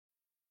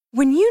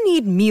When you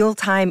need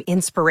mealtime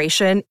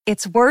inspiration,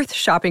 it's worth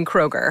shopping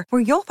Kroger,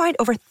 where you'll find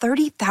over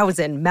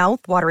 30,000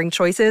 mouth-watering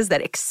choices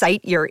that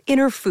excite your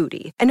inner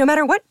foodie. And no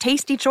matter what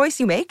tasty choice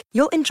you make,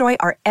 you'll enjoy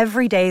our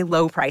everyday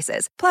low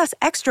prices, plus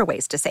extra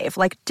ways to save,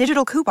 like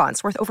digital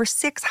coupons worth over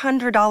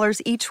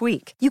 $600 each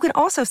week. You can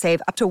also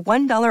save up to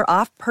 $1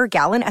 off per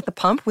gallon at the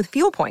pump with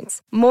fuel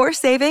points. More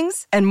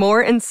savings and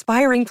more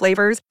inspiring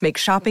flavors make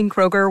shopping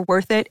Kroger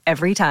worth it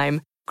every time.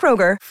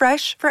 Kroger,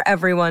 fresh for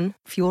everyone.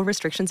 Fuel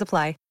restrictions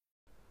apply.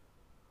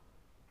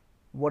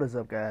 What is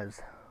up,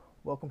 guys?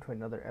 Welcome to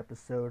another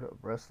episode of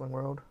Wrestling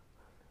World.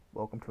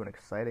 Welcome to an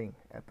exciting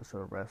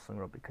episode of Wrestling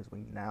World because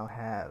we now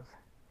have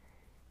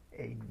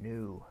a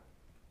new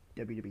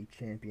WWE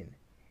champion,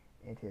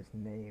 and his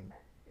name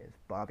is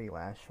Bobby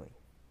Lashley.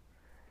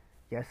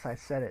 Yes, I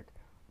said it.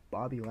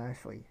 Bobby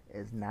Lashley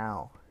is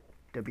now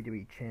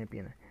WWE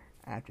champion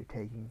after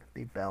taking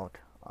the belt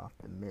off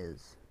The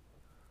Miz,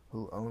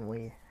 who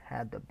only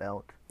had the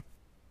belt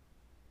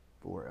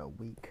for a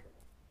week.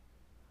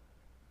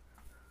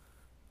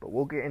 But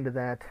we'll get into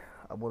that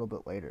a little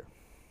bit later.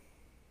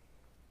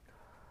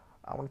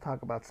 I want to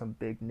talk about some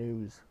big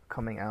news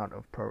coming out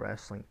of pro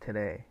wrestling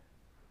today.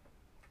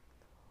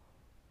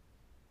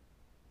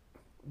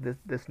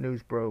 This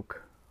news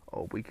broke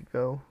a week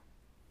ago,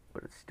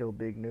 but it's still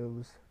big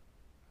news.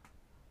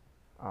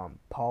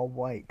 Paul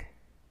White,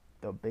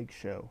 the Big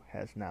Show,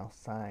 has now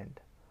signed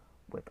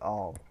with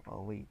All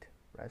Elite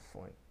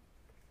Wrestling.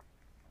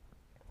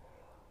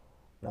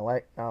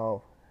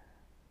 Now,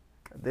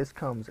 this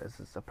comes as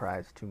a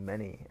surprise to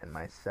many and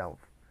myself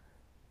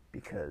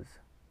because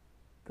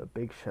the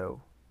Big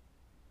Show,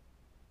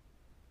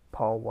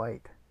 Paul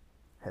White,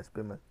 has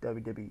been with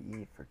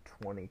WWE for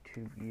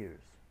 22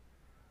 years.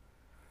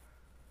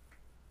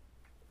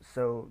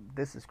 So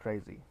this is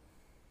crazy.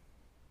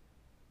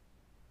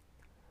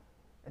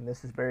 And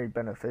this is very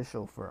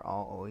beneficial for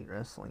All Elite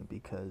Wrestling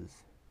because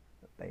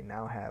they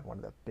now have one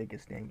of the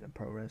biggest names in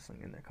pro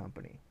wrestling in their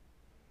company.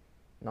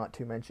 Not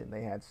to mention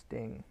they had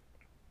Sting.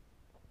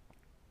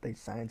 They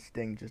signed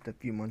Sting just a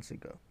few months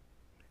ago.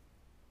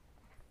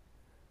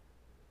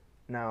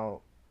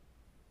 Now,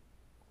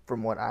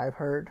 from what I've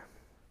heard,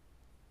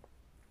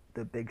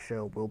 the Big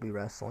Show will be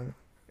wrestling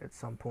at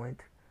some point.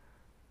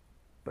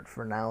 But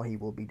for now, he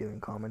will be doing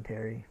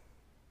commentary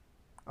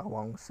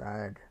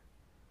alongside,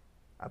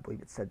 I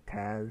believe it said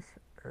Taz,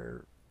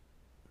 or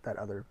that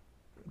other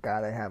guy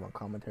they have on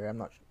commentary. I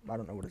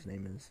don't know what his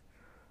name is.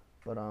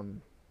 But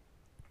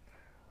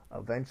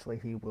eventually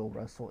he will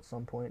wrestle at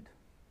some point.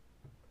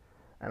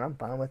 And I'm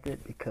fine with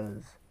it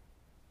because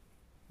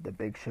the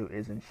Big Show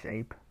is in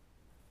shape.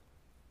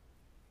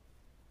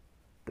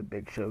 The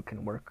Big Show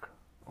can work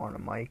on a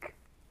mic.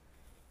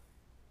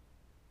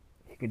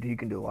 He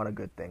can do a lot of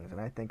good things.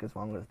 And I think as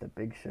long as the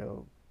Big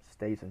Show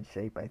stays in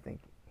shape, I think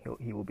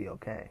he will be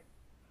okay.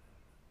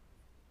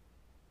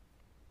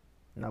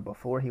 Now,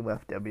 before he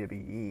left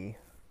WWE,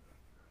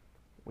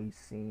 we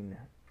seen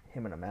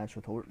him in a match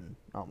with Orton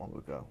not long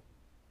ago.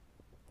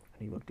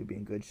 And he looked to be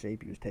in good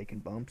shape. He was taking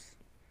bumps.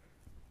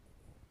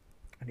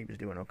 And he was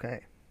doing okay.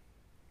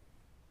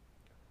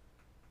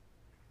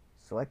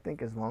 So I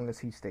think as long as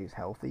he stays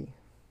healthy,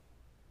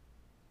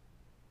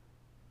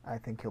 I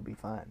think he'll be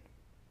fine.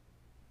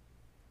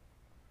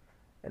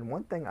 And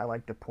one thing I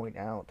like to point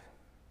out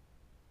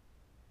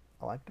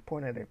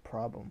a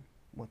problem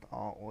with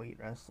All Elite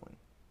Wrestling.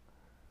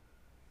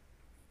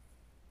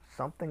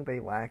 Something they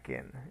lack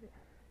in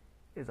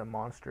is a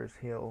monstrous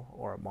heel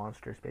or a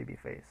monstrous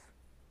babyface.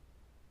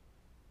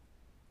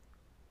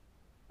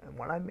 And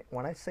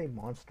when I say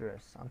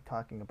monstrous, I'm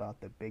talking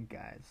about the big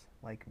guys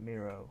like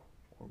Miro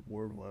or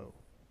Wardlow.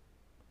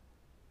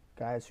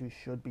 Guys who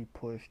should be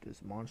pushed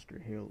as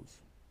monster heels.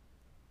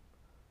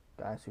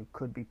 Guys who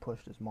could be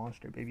pushed as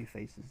monster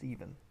babyfaces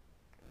even.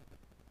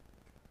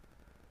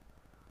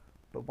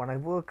 But when I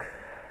look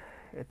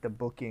at the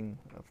booking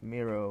of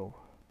Miro,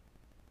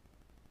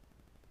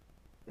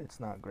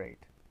 it's not great.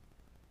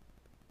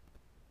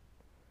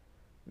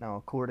 Now,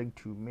 according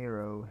to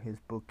Miro, his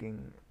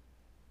booking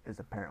is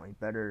apparently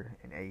better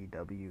in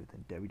AEW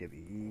than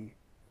WWE,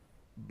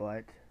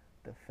 but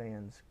the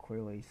fans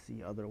clearly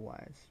see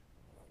otherwise.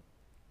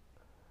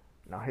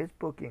 Now, his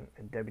booking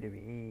in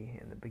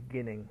WWE in the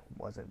beginning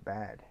wasn't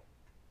bad.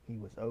 He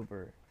was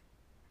over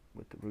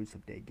with the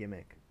Rusev Day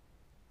gimmick.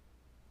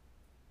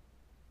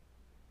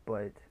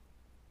 But,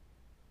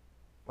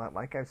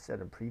 like I've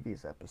said in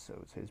previous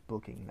episodes, his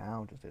booking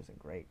now just isn't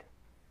great.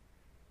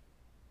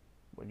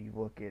 When you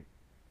look at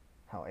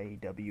how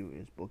AEW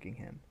is booking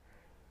him.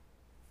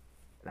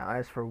 Now,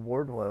 as for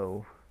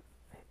Wardlow,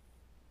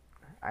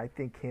 I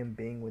think him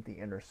being with the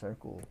Inner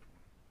Circle,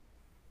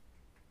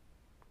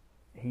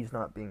 he's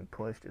not being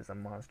pushed as a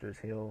monster's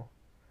heel.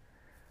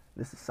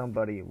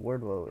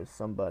 Wardlow is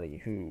somebody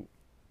who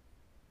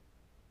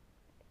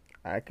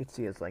I could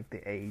see as like the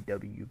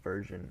AEW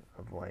version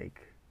of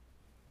like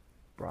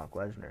Brock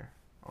Lesnar,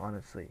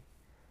 honestly.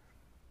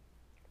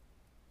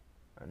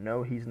 I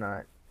know he's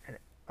not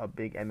a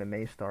big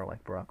MMA star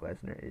like Brock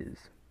Lesnar is,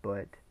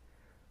 but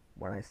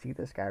when I see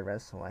this guy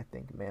wrestle, I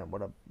think, man,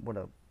 what a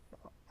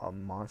a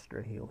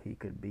monster heel he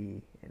could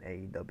be in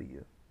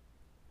AEW.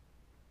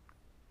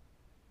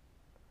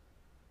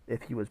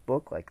 If he was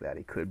booked like that,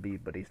 he could be,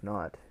 but he's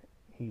not.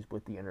 He's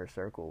with the Inner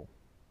Circle.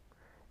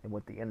 And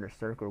with the Inner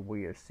Circle,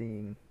 we are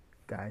seeing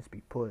guys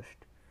be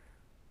pushed.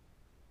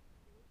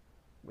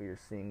 We are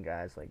seeing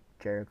guys like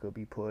Jericho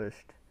be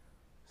pushed,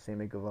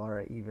 Sammy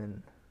Guevara,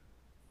 even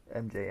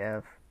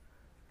MJF.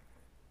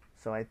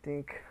 So I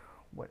think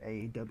what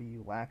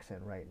AEW lacks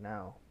in right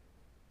now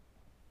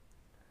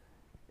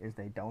is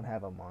they don't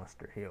have a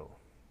monster heel.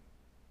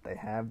 They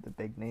have the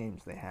big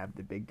names, they have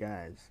the big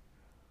guys,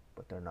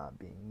 but they're not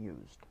being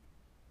used.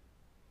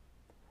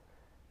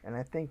 And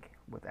I think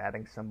with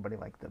adding somebody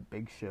like the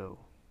Big Show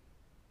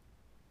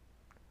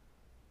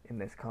in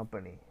this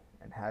company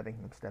and having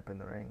him step in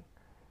the ring,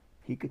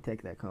 he could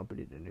take that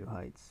company to new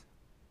heights.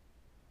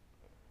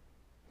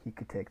 He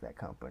could take that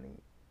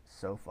company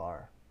so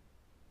far.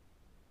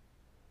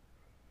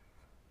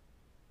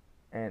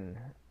 And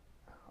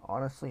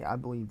honestly, I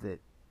believe that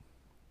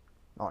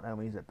not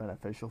only is it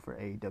beneficial for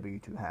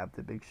AEW to have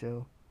the Big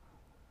Show,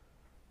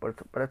 but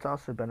it's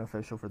also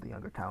beneficial for the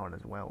younger talent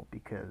as well,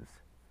 because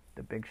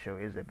the Big Show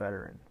is a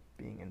veteran,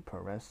 being in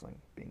pro wrestling,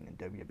 being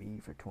in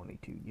WWE for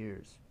 22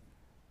 years.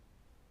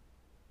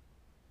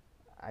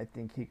 I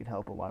think he could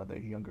help a lot of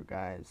those younger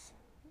guys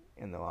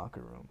in the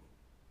locker room.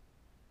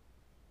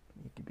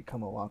 He could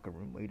become a locker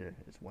room leader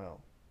as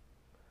well.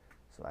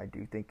 So I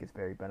do think it's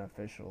very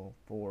beneficial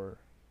for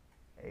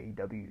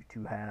AEW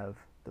to have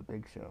the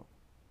Big Show.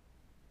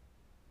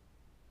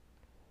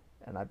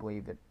 And I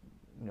believe that,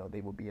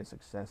 they will be a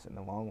success in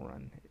the long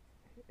run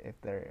if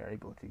they're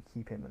able to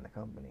keep him in the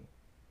company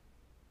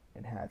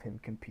and have him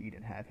compete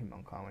and have him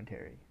on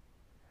commentary.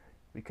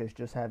 Because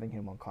just having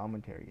him on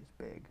commentary is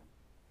big.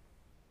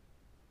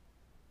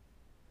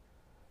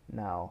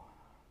 Now,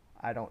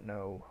 I don't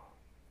know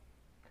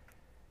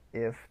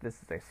if this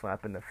is a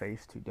slap in the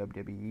face to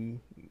WWE.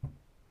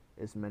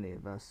 As many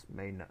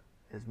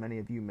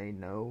of you may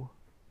know,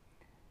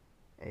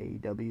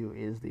 AEW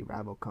is the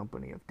rival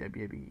company of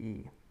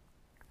WWE.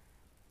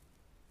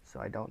 So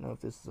I don't know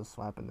if this is a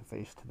slap in the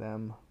face to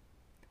them.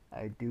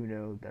 I do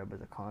know there was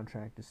a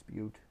contract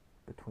dispute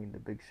between the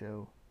Big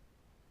Show,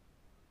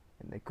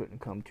 and they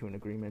couldn't come to an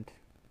agreement.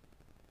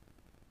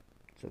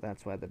 So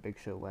that's why the Big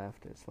Show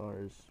left, as far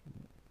as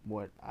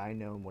what I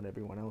know and what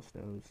everyone else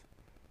knows.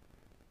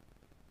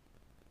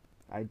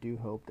 I do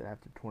hope that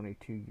after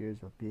 22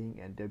 years of being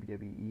in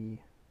WWE,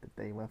 that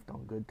they left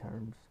on good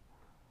terms,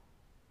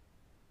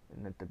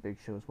 and that the Big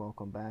Show is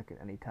welcome back at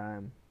any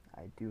time.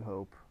 I do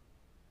hope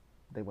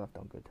they left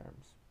on good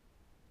terms,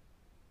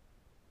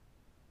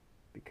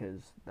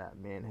 because that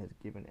man has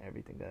given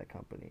everything to that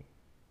company.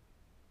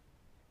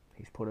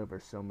 He's put over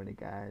so many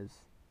guys.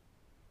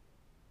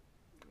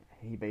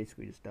 He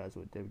basically just does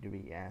what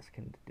WWE asks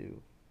him to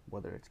do.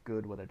 Whether it's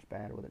good, whether it's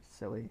bad, whether it's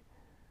silly,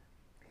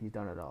 he's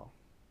done it all.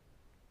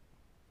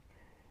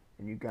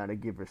 And you gotta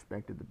give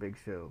respect to the Big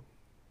Show.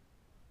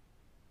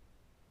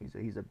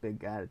 He's a big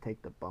guy to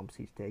take the bumps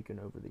he's taken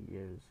over the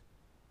years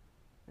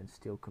and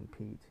still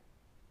compete.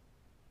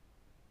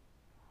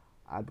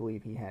 I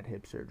believe he had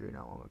hip surgery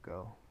not long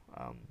ago.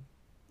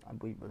 I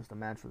believe it was the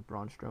match with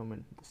Braun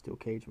Strowman, the steel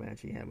cage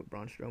match he had with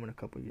Braun Strowman a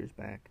couple years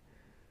back.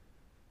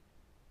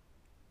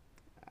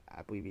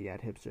 I believe he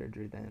had hip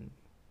surgery then.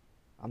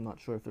 I'm not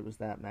sure if it was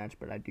that match,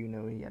 but I do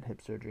know he had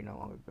hip surgery not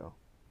long ago.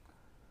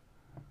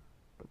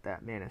 But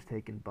that man has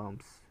taken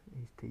bumps.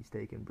 He's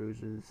taken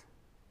bruises.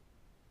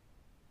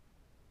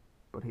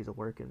 But he's a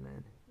working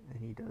man, and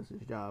he does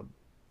his job.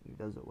 He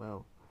does it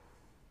well.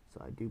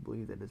 So I do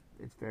believe that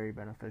it's very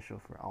beneficial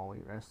for All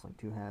Elite Wrestling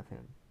to have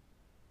him.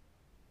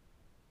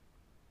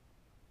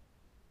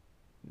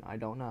 I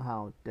don't know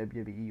how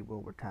WWE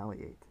will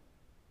retaliate.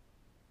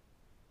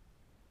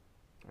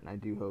 And I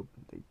do hope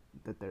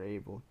that they're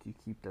able to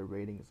keep their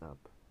ratings up.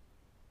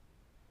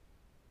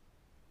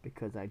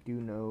 Because I do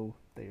know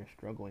they are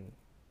struggling.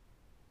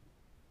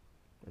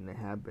 And they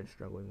have been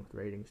struggling with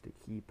ratings to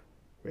keep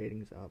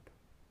ratings up.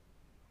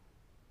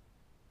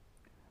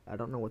 I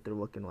don't know what they're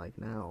looking like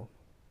now.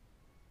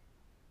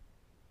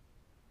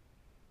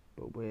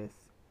 But with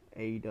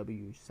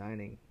AEW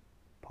signing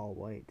Paul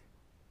White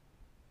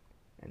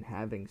and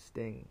having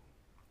Sting,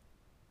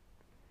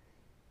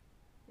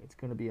 it's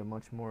going to be a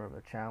much more of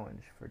a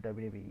challenge for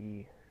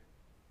WWE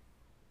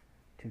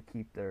to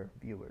keep their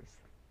viewers,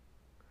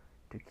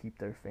 to keep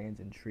their fans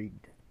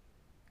intrigued.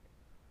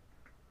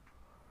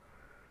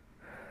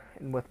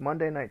 And with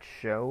Monday Night's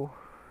show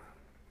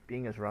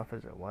being as rough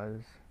as it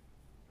was,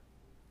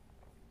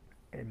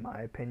 in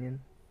my opinion,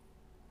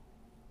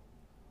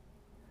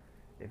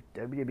 if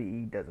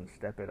WWE doesn't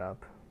step it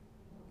up,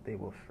 they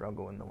will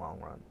struggle in the long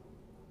run.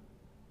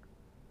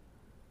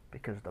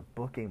 Because the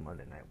booking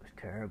Monday night was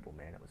terrible,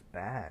 man. It was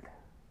bad.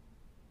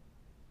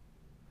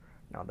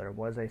 Now, there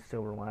was a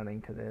silver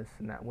lining to this,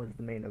 and that was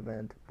the main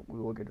event, but we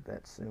will get to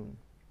that soon.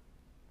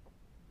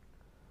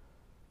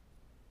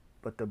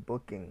 But the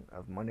booking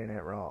of Monday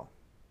Night Raw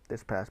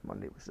this past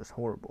Monday was just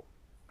horrible,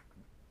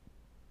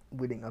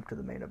 leading up to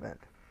the main event.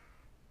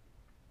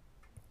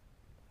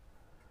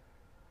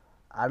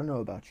 I don't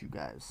know about you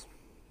guys,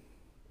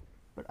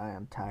 but I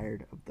am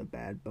tired of the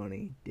Bad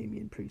Bunny,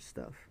 Damian Priest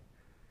stuff.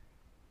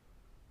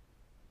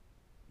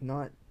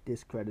 Not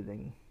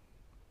discrediting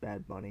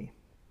Bad Bunny.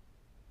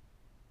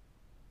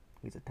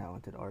 He's a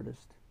talented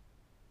artist.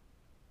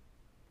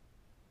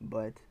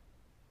 But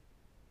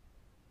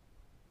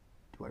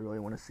do I really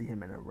want to see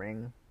him in a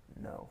ring?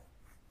 No.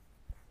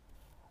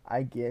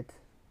 I get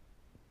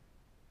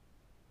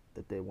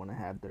that they want to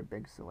have their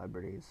big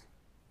celebrities,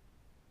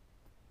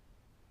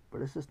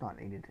 but it's just not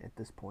needed at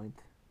this point.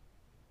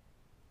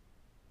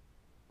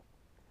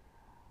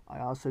 I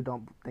also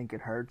don't think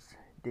it hurts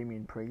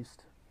Damian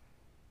Priest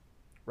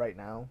right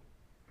now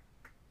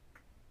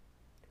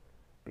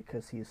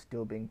because he is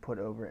still being put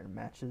over in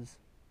matches.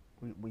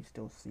 We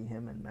still see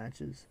him in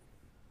matches.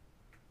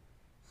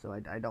 So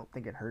I don't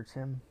think it hurts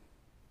him.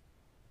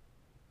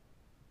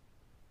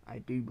 I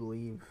do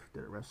believe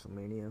that at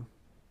WrestleMania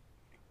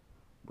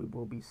we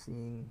will be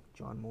seeing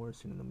John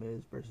Morrison and The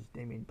Miz versus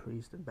Damian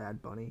Priest and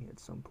Bad Bunny at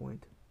some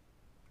point.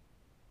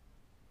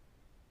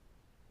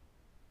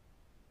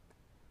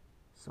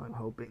 So I'm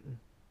hoping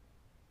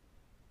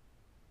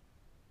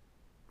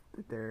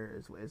that there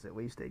is at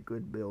least a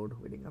good build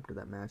leading up to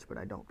that match, but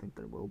I don't think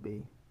there will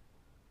be.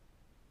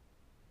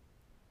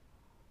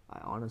 I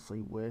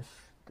honestly wish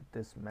that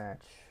this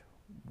match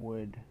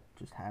would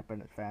just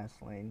happen at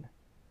Fastlane.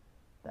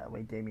 That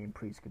way Damian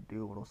Priest could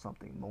do a little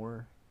something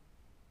more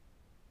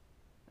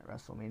at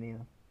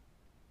WrestleMania.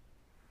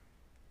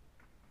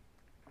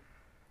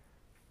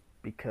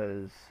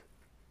 Because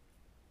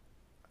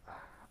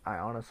I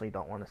honestly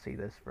don't want to see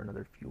this for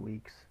another few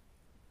weeks.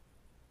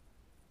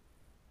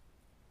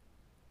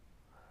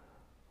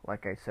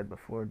 Like I said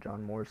before,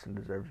 John Morrison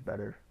deserves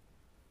better.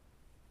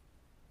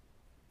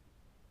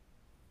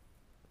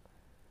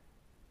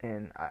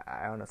 And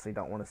I honestly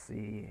don't want to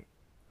see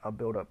a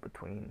build-up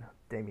between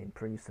Damian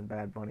Priest and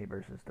Bad Bunny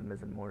versus The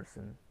Miz and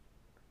Morrison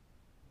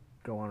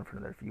go on for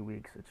another few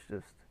weeks. It's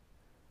just,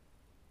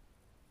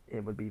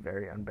 it would be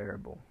very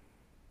unbearable.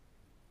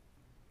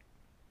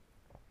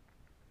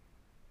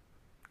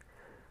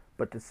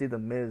 But to see The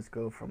Miz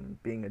go from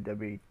being a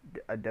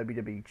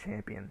WWE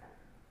champion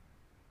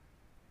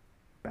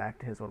back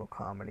to his little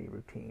comedy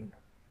routine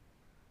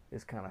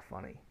is kind of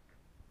funny.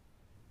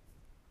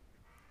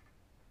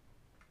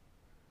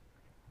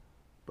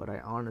 But I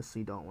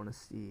honestly don't want to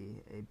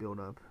see a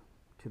build-up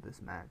to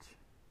this match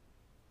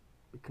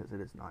because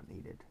it is not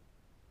needed.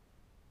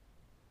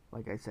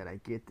 Like I said, I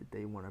get that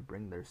they want to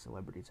bring their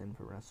celebrities in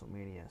for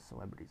WrestleMania.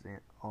 Celebrities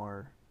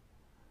are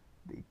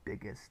the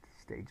biggest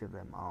stage of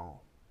them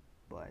all.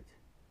 But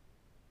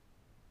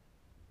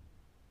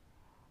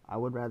I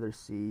would rather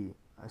see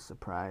a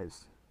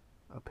surprise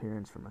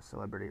appearance from a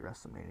celebrity at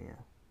WrestleMania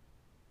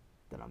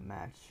than a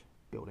match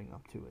building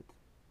up to it.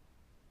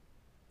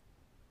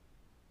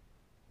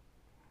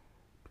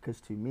 Because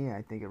to me,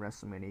 I think at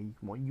WrestleMania,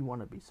 you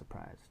want to be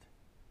surprised.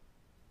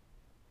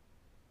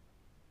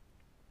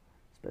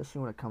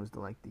 Especially when it comes to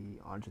like the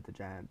Andre the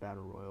Giant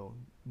Battle Royal.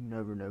 You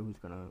never know who's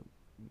going to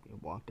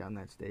walk down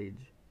that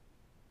stage.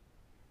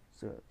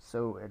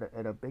 So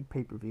at a big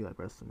pay-per-view like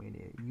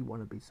WrestleMania, you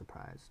want to be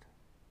surprised.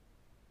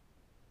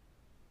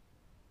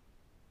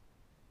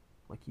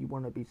 Like, you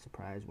want to be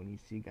surprised when you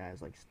see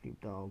guys like Snoop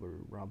Dogg or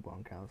Rob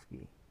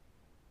Gronkowski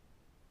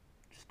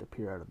just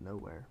appear out of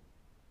nowhere.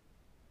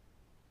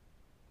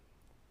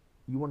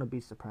 You want to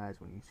be surprised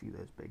when you see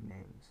those big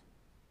names.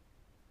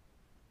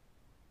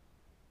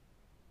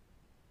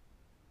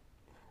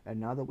 And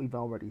now that we've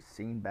already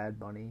seen Bad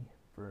Bunny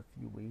for a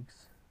few weeks,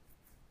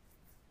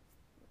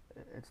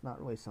 it's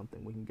not really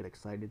something we can get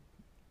excited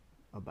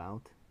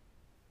about.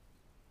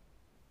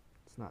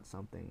 It's not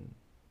something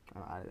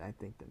I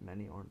think that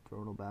many aren't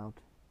thrilled about.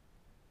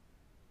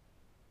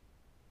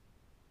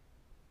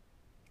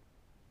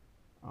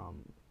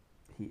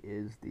 He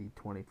is the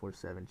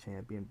 24/7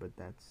 champion, but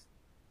that's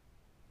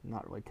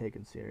not really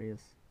taken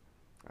serious.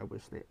 I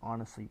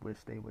honestly wish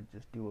they would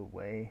just do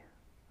away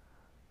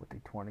with the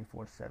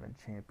 24/7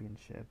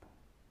 championship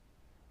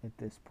at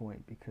this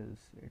point because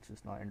it's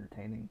just not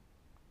entertaining.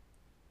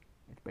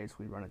 It's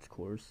basically run its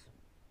course.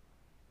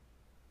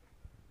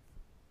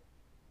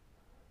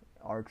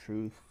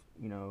 R-Truth,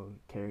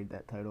 carried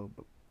that title,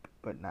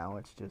 but now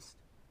it's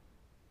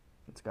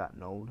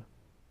gotten old.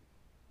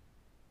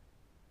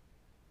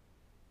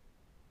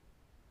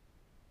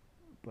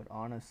 But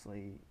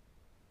honestly,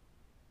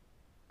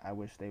 I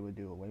wish they would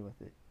do away with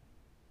it.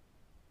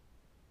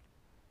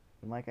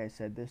 And like I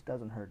said, this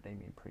doesn't hurt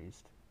Damian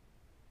Priest.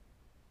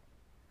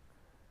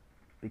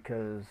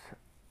 Because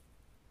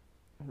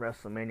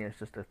WrestleMania is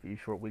just a few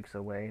short weeks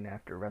away, and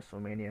after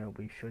WrestleMania,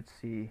 we should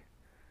see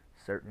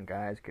certain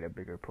guys get a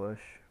bigger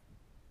push.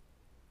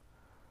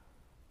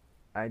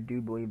 I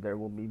do believe there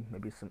will be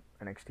maybe some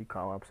NXT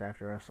call-ups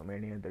after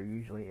WrestleMania. There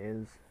usually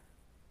is.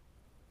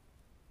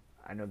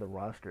 I know the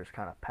roster is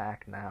kind of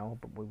packed now,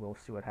 but we will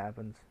see what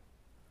happens.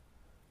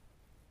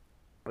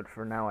 But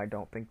for now, I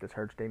don't think this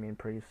hurts Damian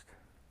Priest.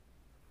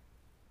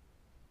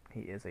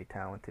 He is a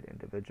talented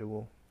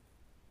individual.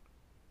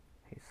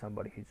 He's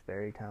somebody who's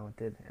very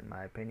talented, in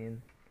my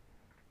opinion.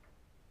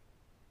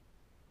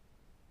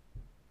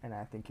 and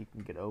I think he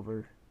can get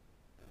over,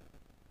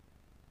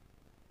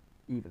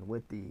 even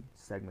with the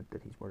segment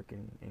that he's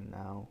working in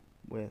now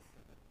with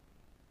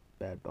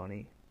Bad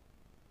Bunny.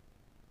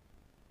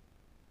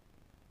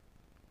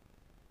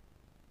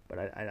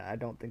 But I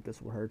don't think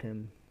this will hurt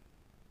him,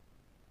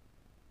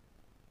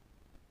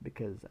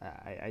 because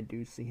I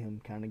do see him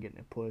kind of getting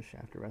a push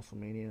after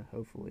WrestleMania,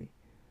 hopefully.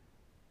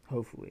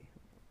 Hopefully.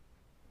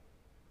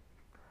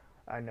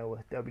 I know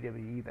with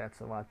WWE that's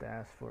a lot to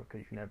ask for,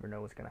 because you never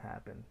know what's going to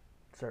happen.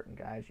 Certain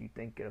guys you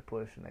think get a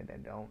push and they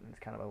don't, and it's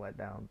kind of a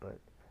letdown, but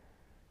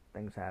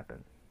things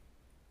happen.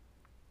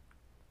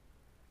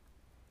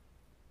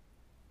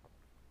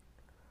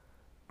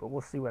 But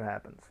we'll see what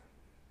happens.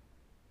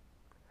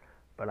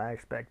 But I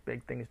expect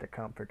big things to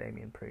come for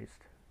Damian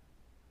Priest.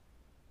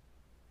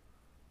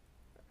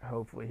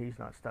 Hopefully he's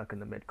not stuck in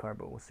the mid-card,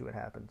 but we'll see what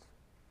happens.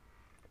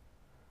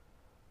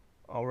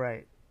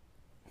 Alright.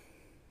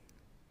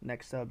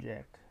 Next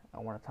subject. I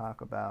want to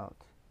talk about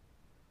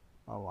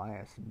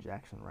Elias and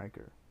Jackson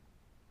Ryker,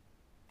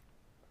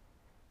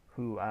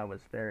 who I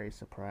was very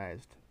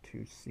surprised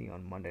to see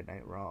on Monday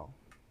Night Raw.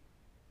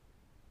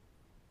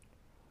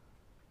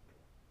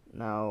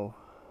 Now,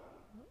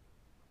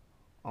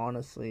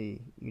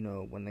 honestly,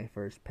 when they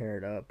first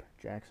paired up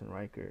Jackson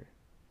Ryker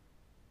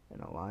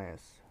and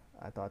Elias,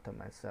 I thought to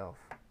myself,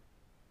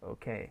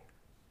 okay,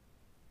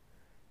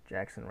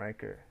 Jackson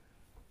Ryker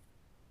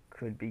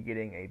could be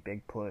getting a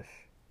big push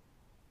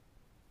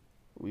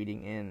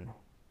leading in.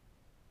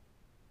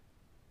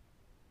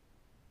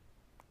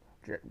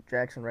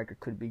 Jackson Ryker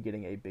could be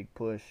getting a big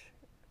push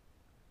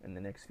in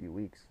the next few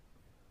weeks.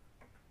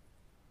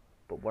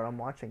 But what I'm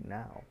watching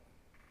now,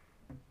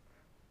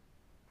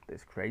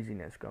 this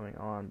craziness going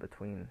on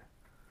between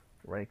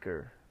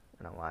Ryker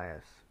and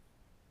Elias,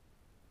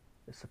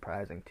 is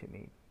surprising to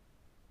me.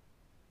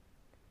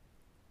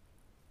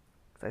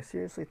 Because I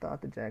seriously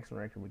thought that Jackson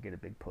Ryker would get a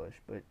big push,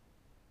 but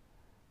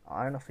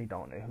I honestly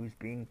don't know who's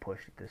being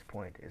pushed at this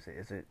point. Is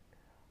it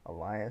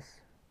Elias?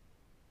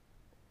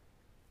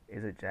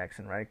 Is it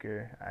Jackson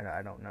Ryker?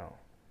 I don't know.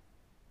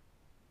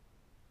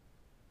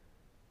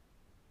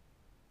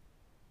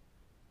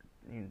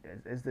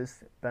 Is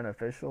this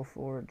beneficial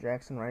for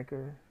Jackson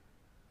Ryker?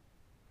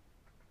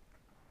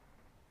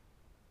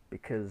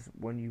 Because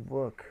when you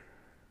look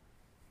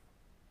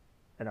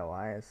at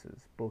Elias's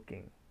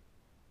booking,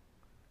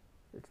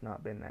 it's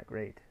not been that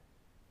great.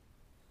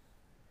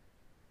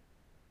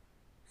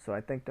 So I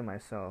think to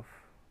myself,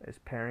 is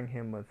pairing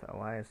him with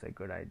Elias a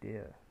good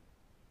idea?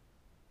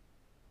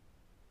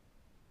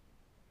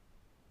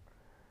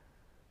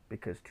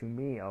 Because to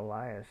me,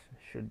 Elias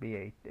should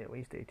be at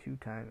least a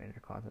 2-time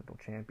Intercontinental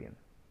Champion.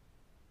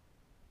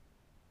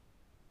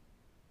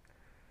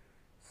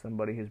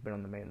 Somebody who's been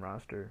on the main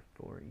roster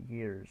for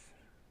years,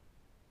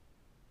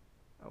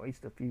 at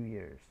least a few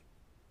years,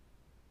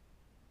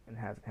 and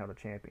hasn't held a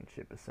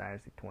championship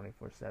besides the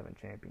 24/7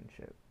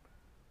 championship,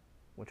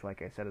 which,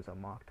 like I said, is a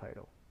mock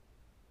title.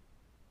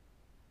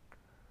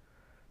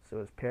 So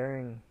is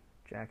pairing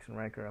Jackson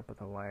Ryker up with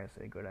Elias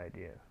a good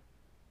idea?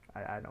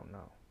 I don't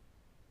know.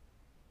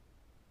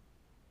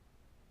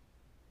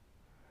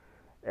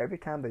 Every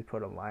time they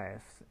put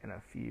Elias in a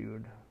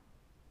feud,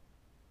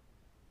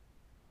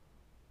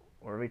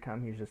 or every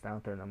time he's just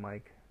out there in the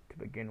mic to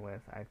begin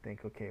with, I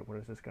think, okay, what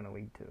is this going to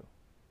lead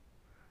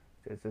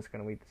to? Is this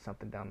going to lead to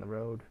something down the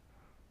road?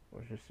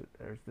 Or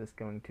is this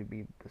going to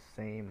be the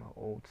same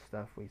old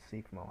stuff we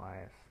see from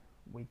Elias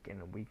week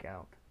in and week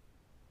out?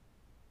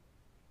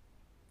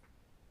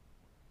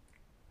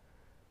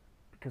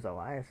 Because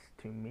Elias,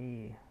 to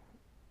me,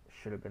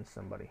 should have been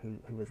somebody who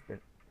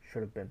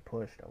should have been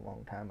pushed a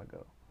long time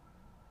ago.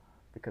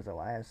 Because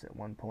Elias at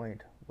one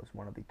point was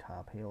one of the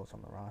top heels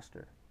on the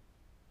roster.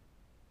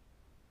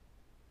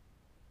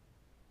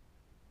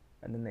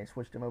 And then they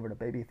switched him over to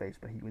babyface,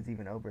 but he was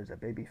even over as a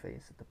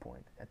babyface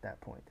at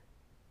that point.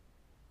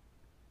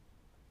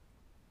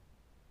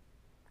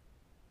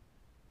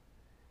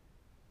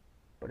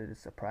 But it is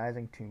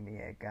surprising to me,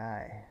 a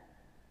guy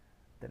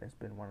that has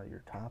been one of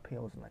your top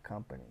heels in the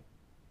company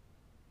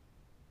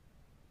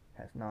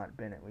has not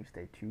been at least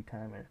a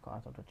 2-time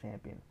Intercontinental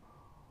Champion,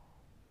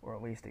 or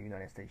at least a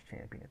United States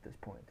Champion at this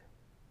point.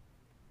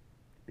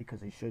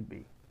 Because he should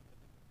be,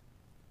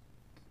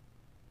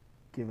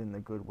 given the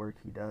good work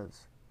he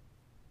does.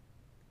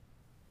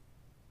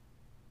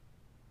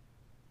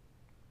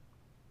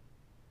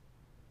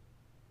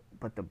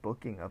 But the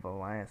booking of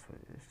Elias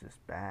is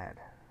just bad.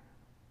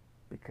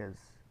 Because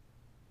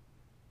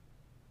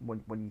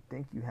when you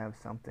think you have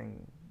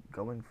something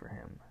going for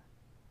him,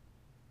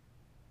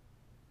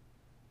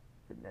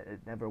 it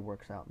never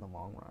works out in the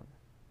long run.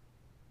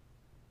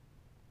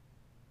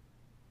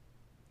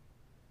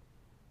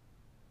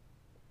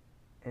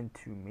 And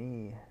to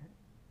me,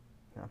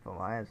 if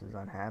Elias is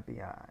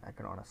unhappy, I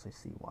can honestly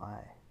see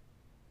why.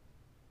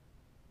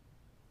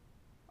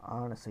 I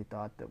honestly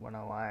thought that when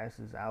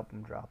Elias's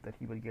album dropped that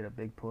he would get a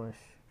big push.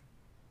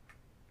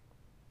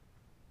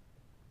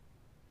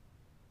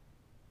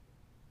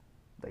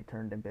 They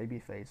turned him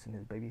babyface, and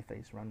his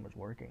babyface run was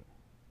working.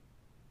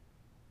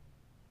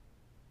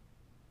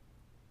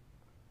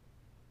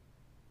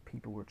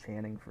 People were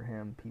chanting for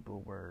him.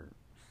 People were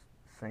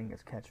saying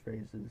his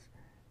catchphrases,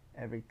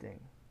 everything.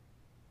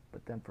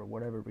 But then for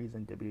whatever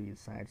reason, WWE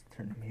decides to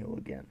turn him heel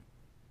again.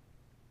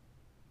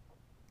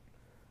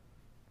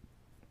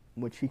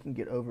 Which he can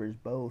get over as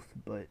both,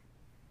 but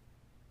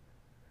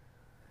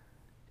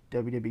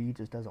WWE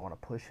just doesn't want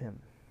to push him.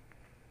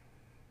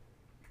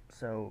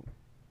 So,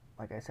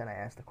 like I said, I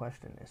asked the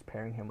question, is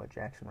pairing him with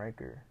Jackson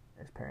Ryker,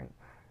 is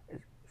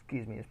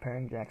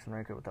pairing Jackson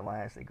Ryker with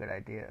Elias a good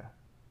idea?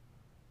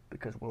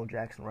 Because will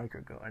Jackson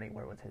Ryker go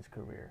anywhere with his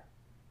career?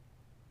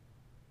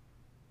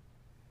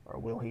 Or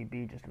will he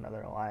be just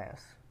another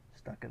Elias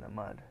stuck in the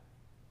mud?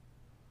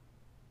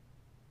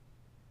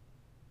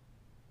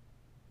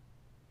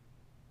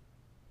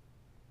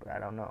 But I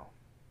don't know.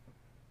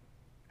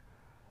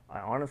 I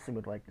honestly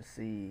would like to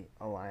see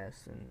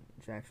Elias and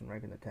Jackson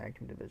Ryker in the tag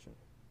team division.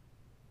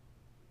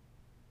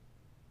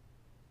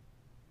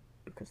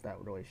 Because that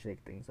would really shake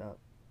things up.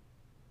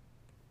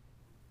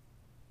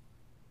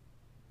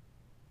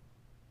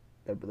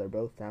 They're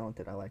both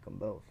talented. I like them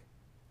both.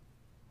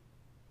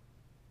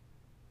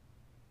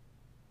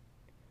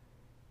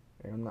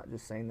 And I'm not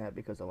just saying that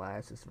because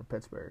Elias is from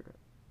Pittsburgh.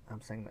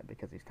 I'm saying that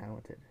because he's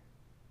talented.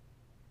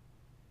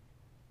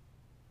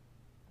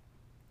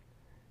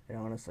 And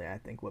honestly, I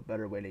think what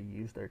better way to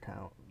use their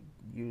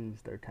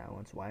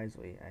talents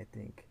wisely, I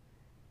think,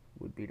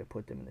 would be to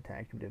put them in the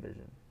tag team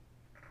division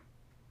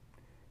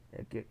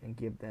and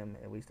give them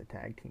at least a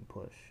tag team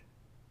push.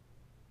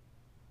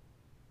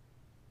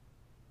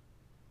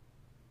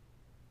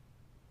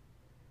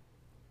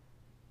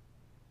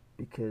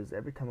 Because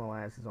every time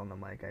Elias is on the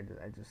mic, I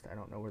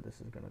don't know where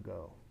this is gonna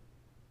go.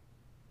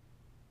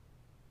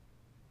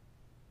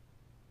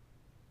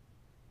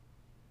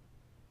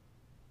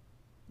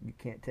 You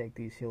can't take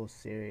these heels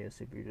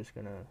serious if you're just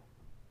gonna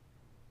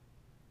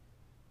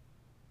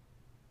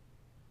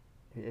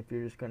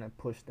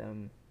push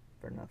them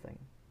for nothing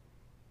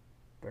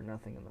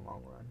in the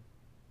long run.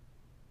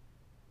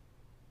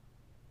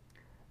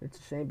 It's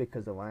a shame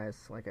because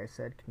Elias, like I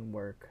said, can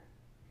work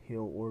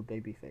heel or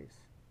babyface.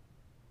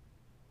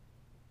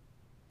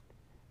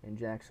 And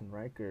Jackson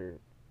Ryker,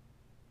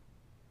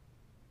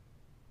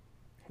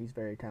 he's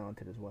very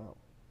talented as well.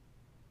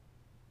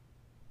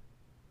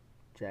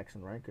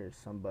 Jackson Ryker is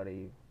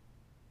somebody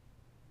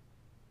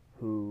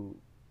who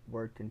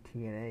worked in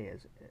TNA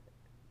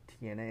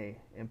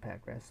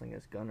Impact Wrestling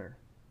as Gunner.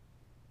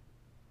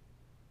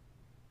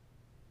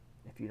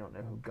 If you don't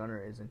know who Gunner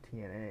is in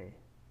TNA,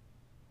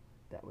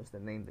 that was the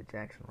name that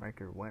Jackson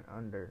Ryker went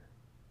under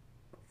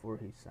before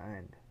he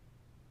signed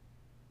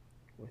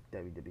with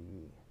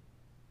WWE.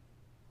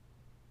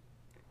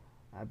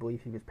 I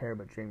believe he was paired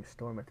with James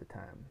Storm at the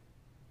time.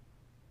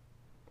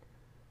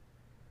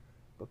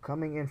 But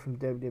coming in from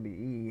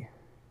WWE,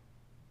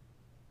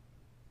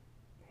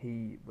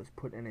 he was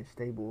put in a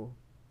stable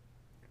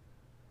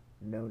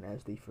known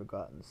as the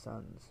Forgotten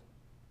Sons,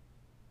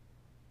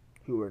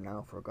 who are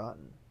now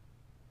forgotten.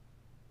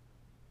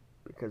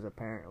 Because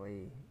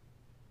apparently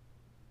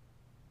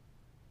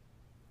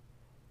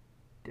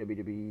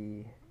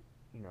WWE,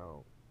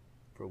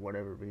 for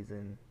whatever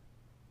reason,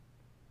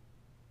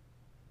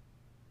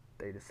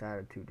 they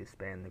decided to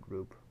disband the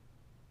group.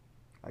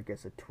 I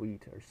guess a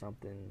tweet or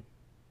something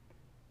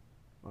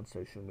on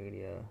social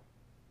media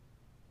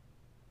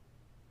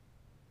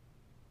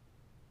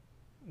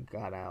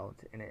got out,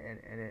 and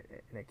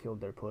it killed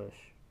their push,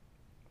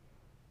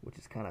 which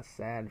is kind of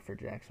sad for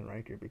Jackson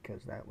Ryker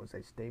because that was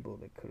a stable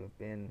that could have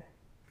been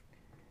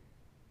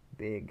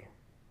big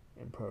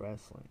in pro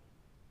wrestling.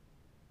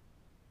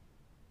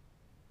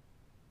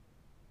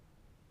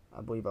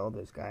 I believe all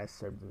those guys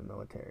served in the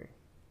military.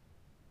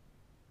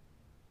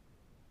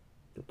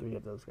 The three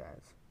of those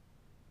guys.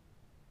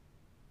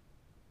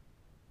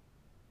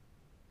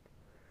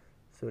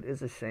 So it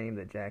is a shame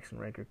that Jackson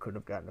Ryker could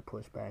have gotten a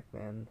push back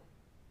then.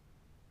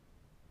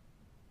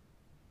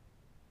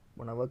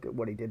 When I look at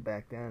what he did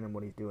back then and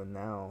what he's doing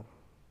now,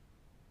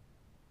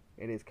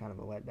 it is kind of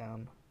a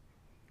letdown.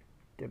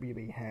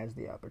 WWE has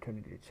the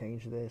opportunity to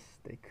change this.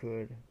 They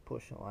could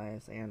push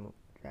Elias and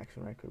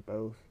Jackson Ryker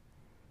both.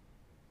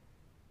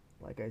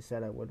 Like I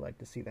said, I would like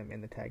to see them in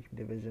the tag team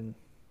division,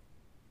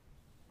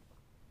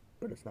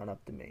 but it's not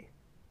up to me.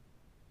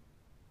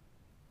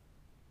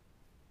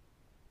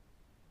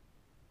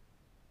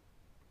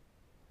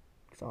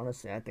 Because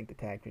honestly, I think the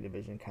tag team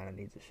division kind of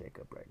needs a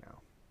shake-up right now.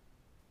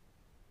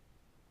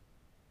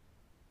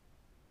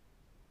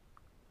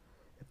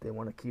 If they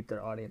want to keep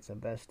their audience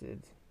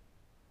invested,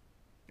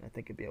 I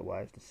think it'd be a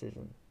wise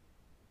decision.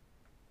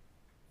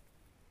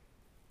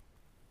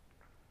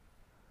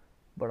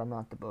 But I'm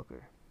not the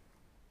booker.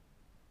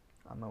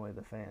 I'm only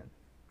the fan.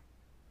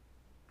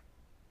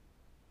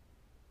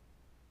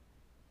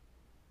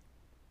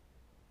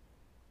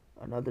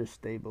 Another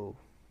stable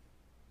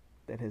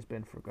that has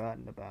been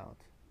forgotten about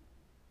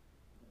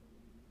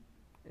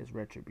is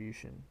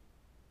Retribution.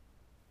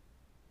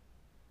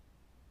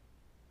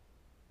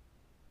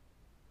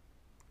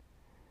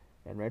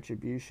 And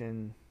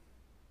Retribution,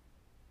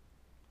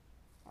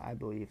 I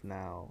believe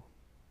now,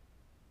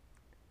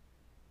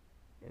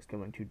 is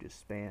going to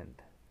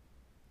disband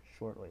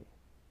shortly,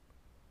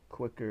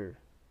 quicker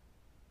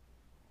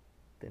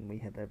than we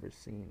have ever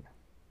seen.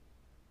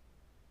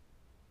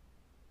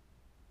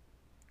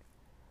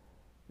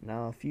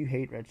 Now, if you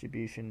hate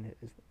Retribution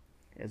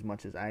as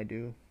much as I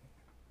do,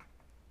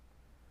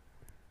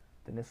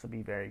 then this will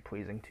be very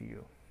pleasing to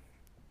you.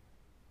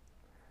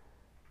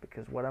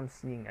 Because what I'm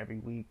seeing every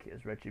week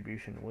is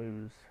Retribution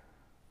lose.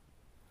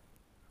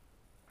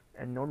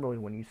 And normally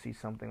when you see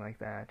something like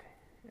that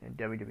in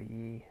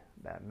WWE,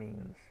 that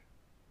means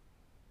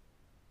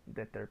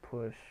that their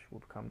push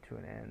will come to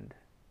an end.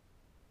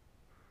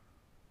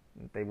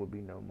 And they will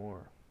be no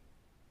more.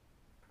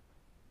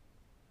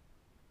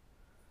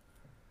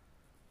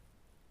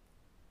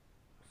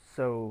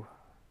 So,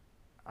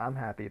 I'm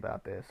happy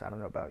about this. I don't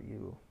know about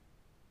you.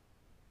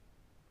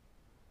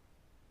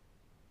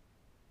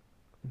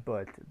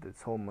 But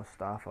this whole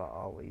Mustafa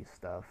Ali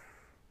stuff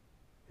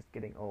is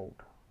getting old.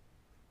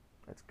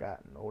 It's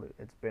gotten old.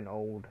 It's been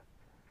old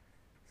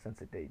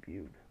since it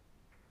debuted.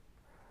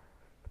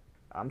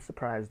 I'm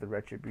surprised the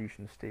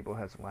Retribution stable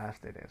has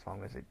lasted as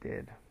long as it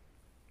did.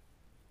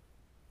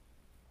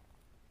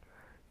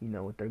 You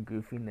know, with their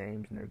goofy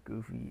names and their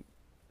goofy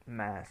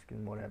mask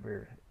and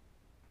whatever.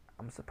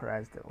 I'm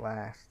surprised it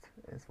lasts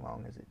as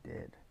long as it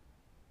did.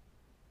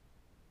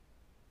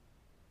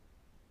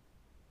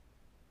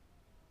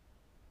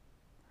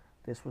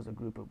 This was a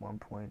group at one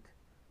point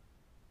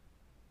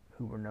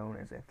who were known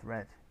as a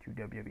threat to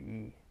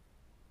WWE.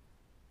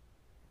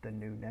 The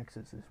New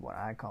Nexus is what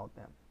I called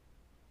them.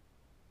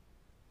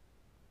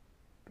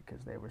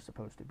 Because they were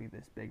supposed to be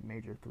this big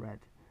major threat,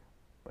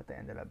 but they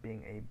ended up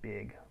being a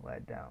big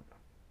letdown.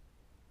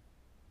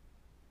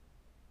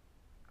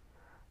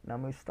 Now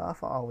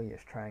Mustafa Ali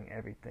is trying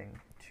everything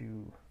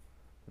to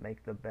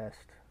make the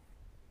best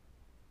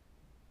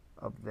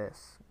of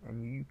this,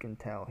 and you can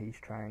tell he's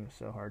trying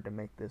so hard to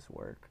make this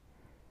work,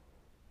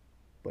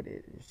 but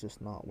it is just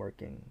not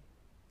working,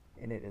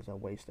 and it is a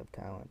waste of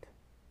talent.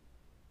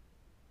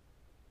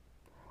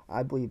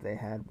 I believe they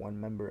had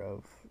one member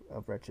of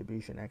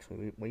Retribution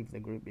actually leave the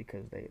group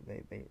because they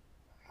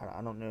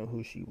I don't know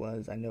who she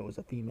was. I know it was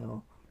a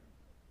female,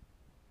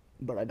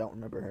 but I don't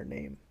remember her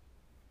name.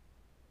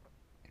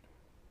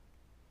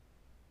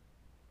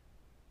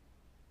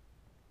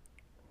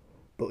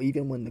 But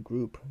even when the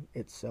group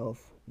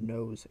itself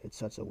knows it's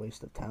such a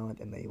waste of talent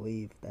and they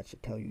leave, that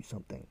should tell you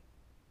something.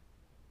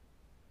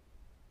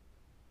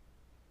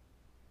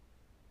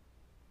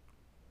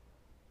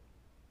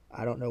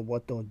 I don't know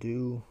what they'll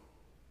do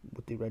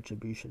with the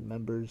Retribution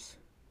members.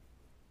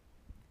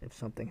 If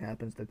something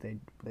happens that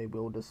they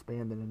will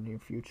disband in the near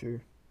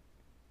future.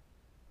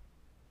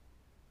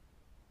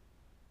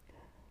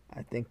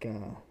 I think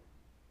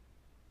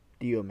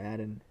Dio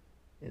Madden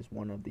is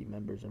one of the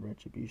members of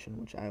Retribution,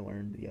 which I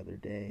learned the other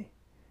day,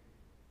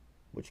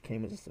 which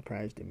came as a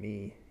surprise to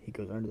me. He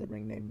goes under the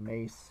ring name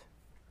Mace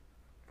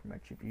from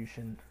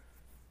Retribution.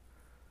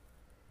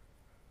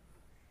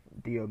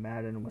 Dio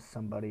Madden was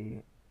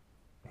somebody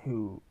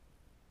who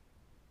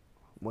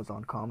was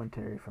on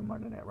commentary for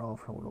Monday Night Raw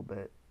for a little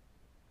bit.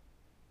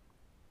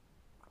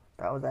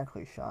 I was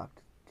actually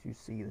shocked to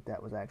see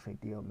that was actually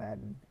Dio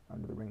Madden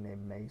under the ring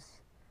name Mace.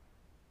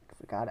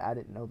 God, I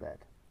didn't know that.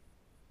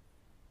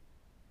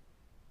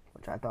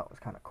 Which I thought was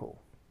kind of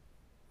cool.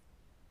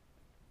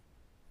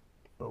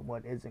 But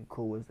what isn't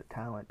cool is the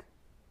talent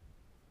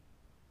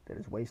that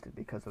is wasted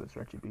because of this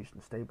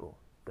Retribution stable.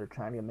 They're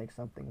trying to make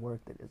something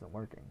work that isn't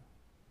working.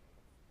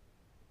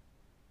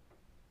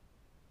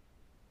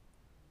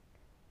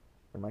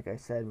 And like I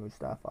said,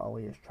 Mustafa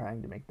Ali is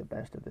trying to make the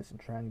best of this and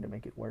trying to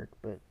make it work,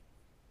 but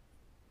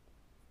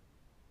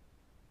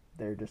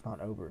they're just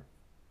not over.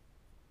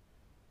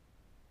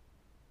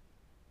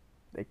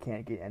 They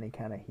can't get any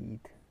kind of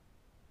heat.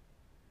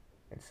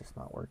 It's just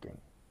not working.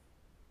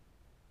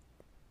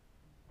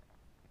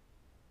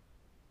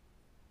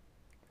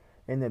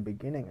 In the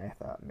beginning, I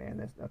thought,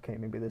 man,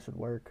 maybe this would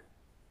work.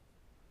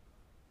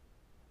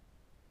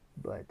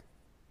 But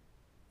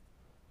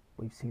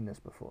we've seen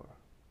this before.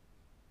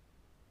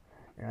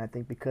 And I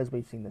think because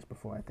we've seen this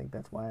before, I think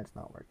that's why it's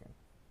not working.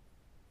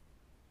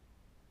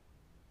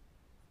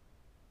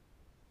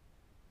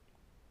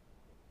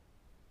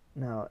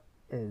 Now,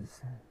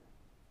 as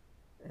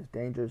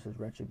dangerous as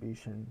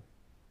Retribution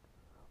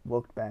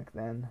looked back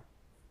then,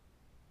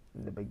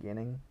 in the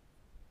beginning,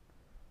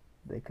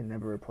 they could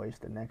never replace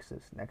the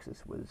Nexus.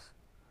 Nexus was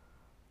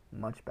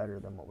much better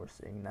than what we're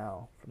seeing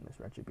now from this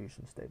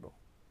Retribution stable.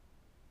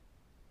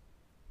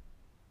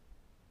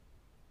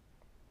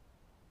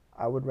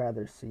 I would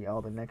rather see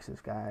all the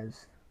Nexus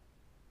guys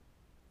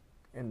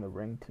in the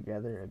ring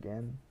together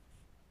again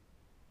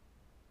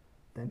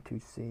than to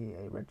see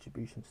a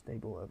Retribution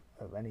stable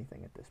of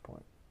anything at this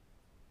point.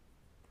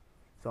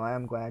 So I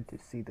am glad to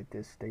see that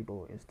this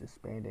stable is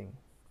disbanding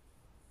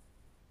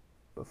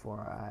before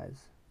our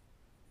eyes.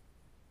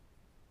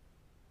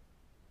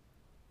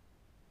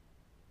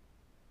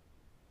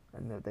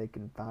 And that they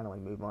can finally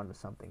move on to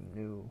something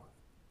new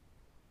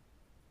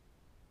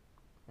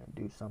and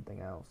do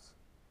something else.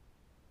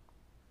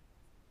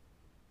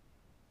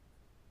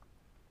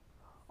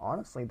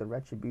 honestly, the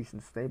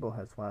Retribution stable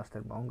has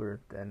lasted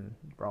longer than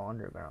Raw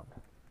Underground.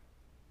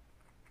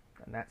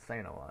 And that's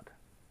saying a lot.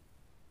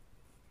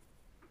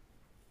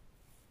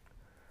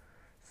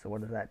 So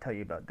what does that tell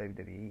you about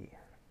WWE?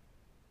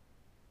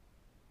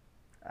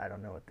 I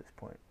don't know at this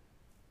point.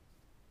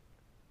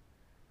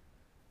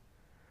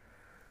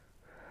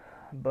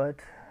 But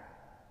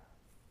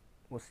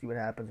we'll see what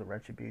happens with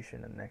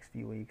Retribution in the next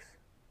few weeks.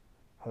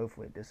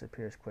 Hopefully it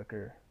disappears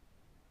quicker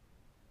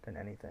than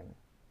anything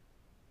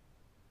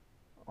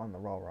on the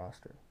Raw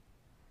roster.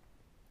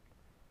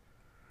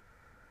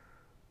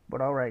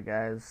 But alright,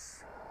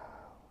 guys.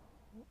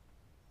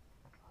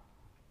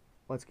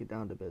 Let's get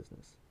down to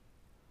business.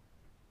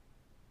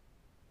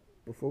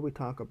 Before we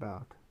talk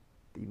about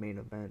the main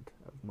event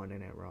of Monday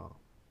Night Raw,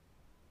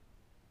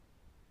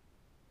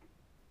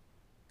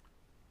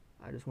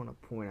 I just want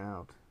to point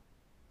out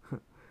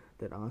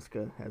that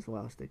Asuka has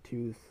lost a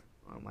tooth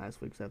on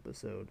last week's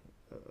episode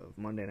of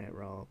Monday Night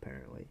Raw,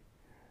 apparently.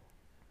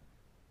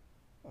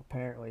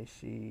 Apparently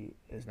she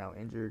is now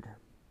injured.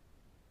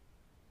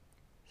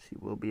 She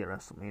will be at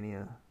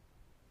WrestleMania.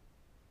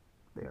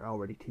 They are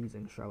already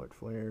teasing Charlotte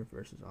Flair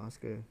versus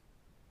Asuka,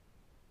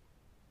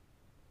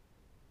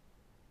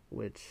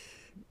 which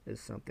is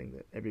something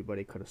that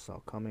everybody could have saw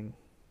coming.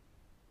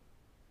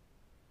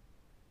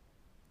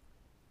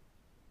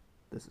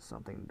 This is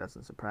something that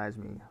doesn't surprise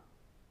me,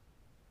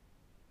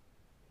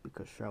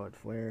 because Charlotte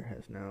Flair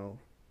has now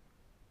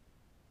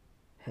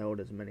held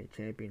as many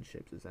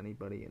championships as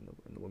anybody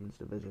in the women's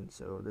division,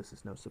 so this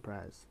is no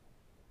surprise.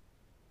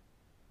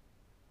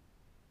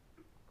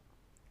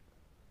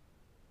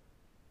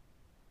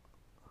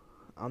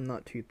 I'm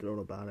not too thrilled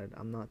about it.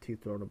 I'm not too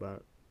thrilled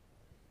about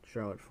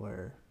Charlotte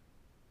Flair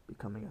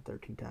becoming a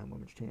 13-time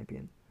women's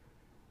champion.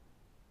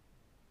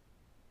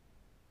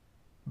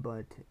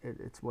 But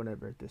it's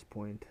whatever at this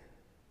point.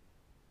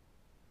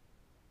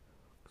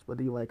 Because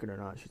whether you like it or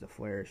not, she's a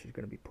Flair. She's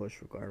going to be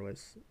pushed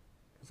regardless,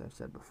 as I've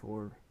said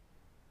before.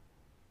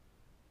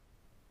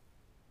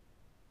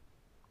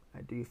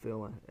 I do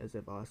feel as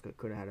if Asuka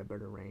could have had a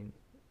better reign.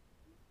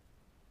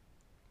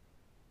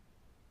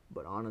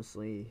 But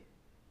honestly,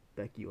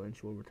 Becky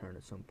Lynch will return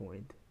at some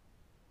point.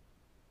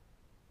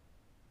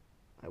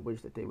 I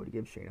wish that they would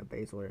give Shayna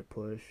Baszler a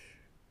push.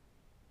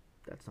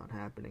 That's not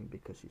happening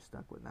because she's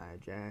stuck with Nia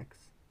Jax.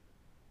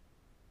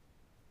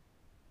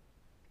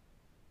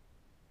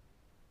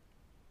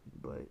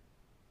 But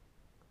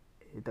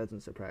it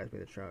doesn't surprise me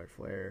that Charlotte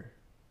Flair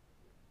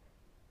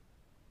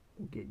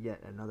will get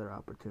yet another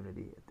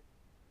opportunity at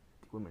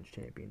the Women's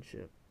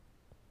Championship.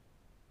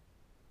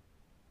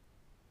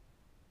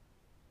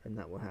 And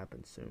that will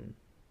happen soon.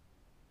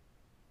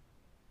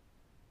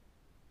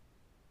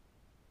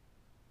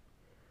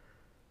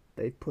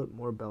 They've put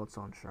more belts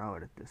on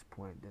Charlotte at this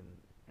point than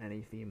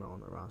any female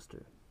on the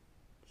roster.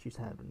 She's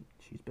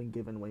been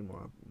given way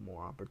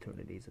more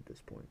opportunities at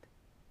this point.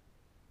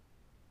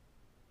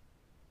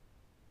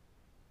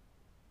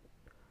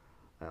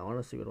 I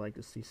honestly would like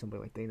to see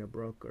somebody like Dana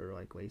Brooke or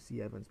like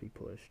Lacey Evans be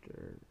pushed,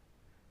 or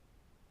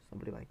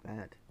somebody like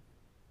that.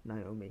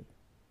 Naomi.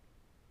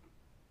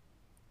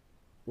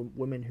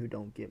 Women who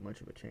don't get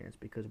much of a chance,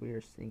 because we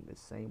are seeing the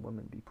same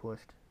women be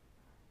pushed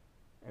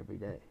every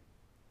day.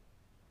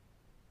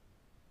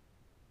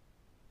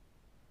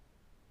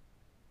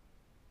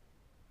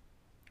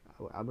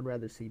 I would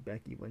rather see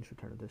Becky Lynch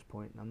return at this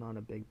point, and I'm not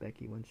a big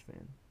Becky Lynch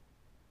fan.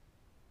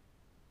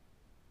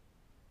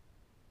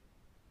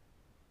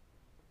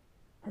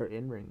 Her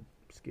in-ring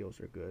skills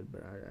are good,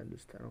 but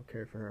I don't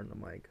care for her on the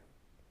mic.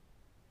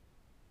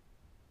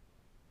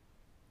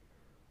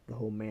 The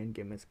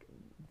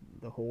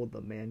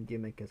man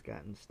gimmick has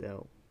gotten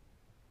stale,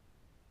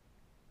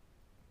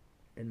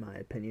 in my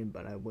opinion.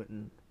 But I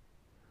wouldn't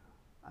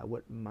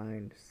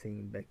mind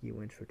seeing Becky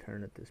Lynch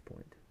return at this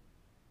point.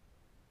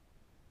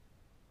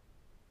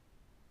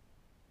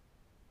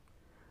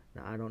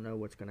 Now, I don't know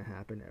what's going to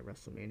happen at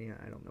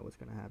WrestleMania. I don't know what's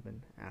going to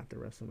happen after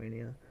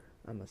WrestleMania.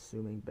 I'm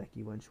assuming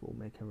Becky Lynch will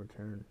make her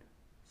return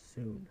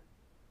soon.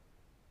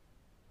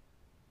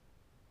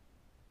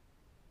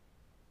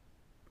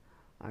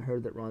 I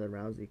heard that Ronda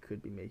Rousey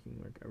could be making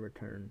a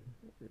return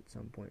at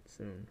some point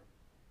soon.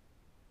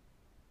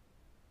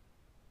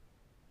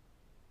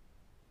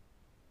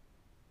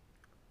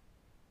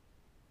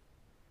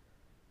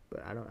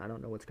 But I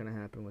don't know what's going to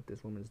happen with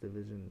this women's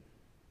division.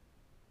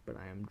 But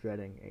I am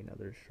dreading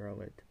another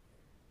Charlotte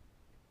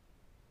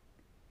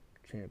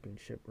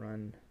championship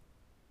run.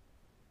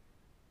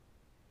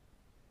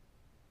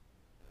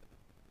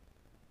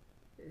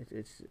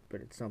 It's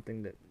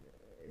something that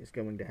is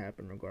going to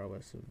happen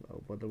regardless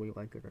of whether we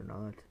like it or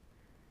not.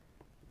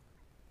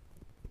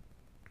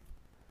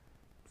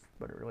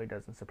 But it really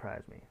doesn't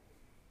surprise me.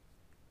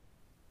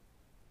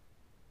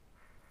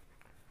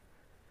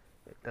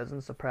 It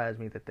doesn't surprise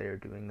me that they are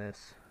doing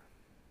this.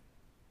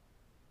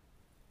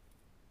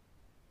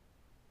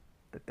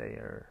 That they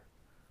are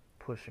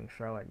pushing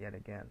Charlotte yet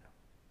again.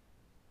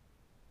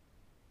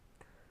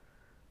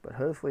 But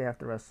hopefully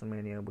after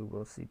WrestleMania we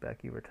will see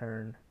Becky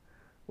return,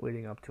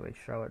 leading up to a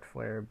Charlotte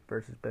Flair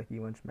versus Becky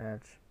Lynch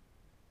match.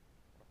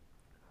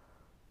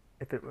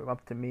 If it were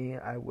up to me,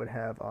 I would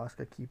have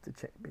Asuka keep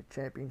the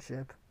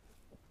championship,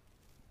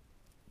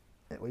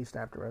 at least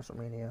after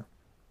WrestleMania.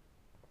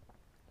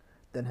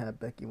 Then have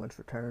Becky Lynch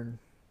return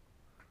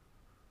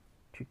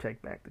to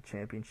take back the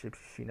championship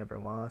she never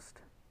lost.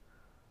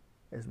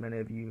 As many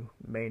of you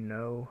may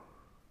know,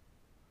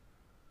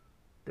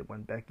 that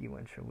when Becky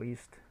Lynch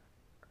released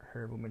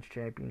her women's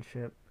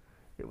championship,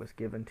 it was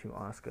given to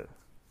Asuka.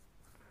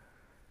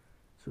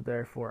 So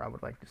therefore, I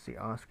would like to see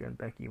Asuka and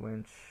Becky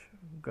Lynch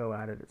go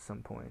at it at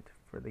some point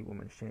for the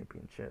women's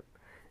championship.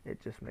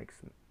 It just makes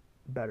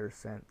better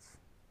sense.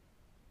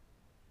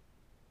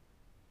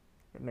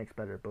 It makes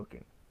better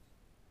booking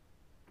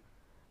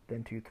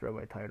than to throw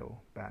a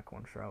title back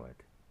on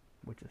Charlotte,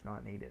 which is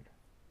not needed.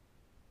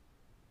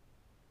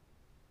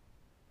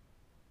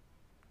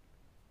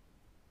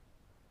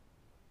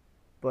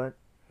 But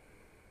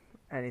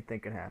anything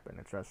can happen.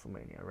 It's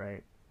WrestleMania,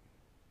 right?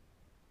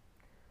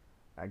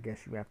 I guess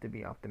you have to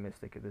be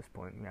optimistic at this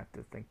point. You have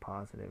to think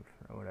positive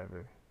or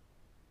whatever.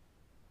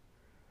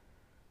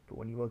 But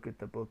when you look at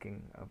the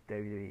booking of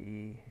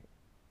WWE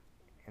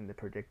and the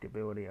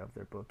predictability of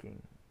their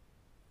booking,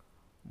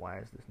 why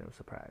is this no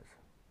surprise?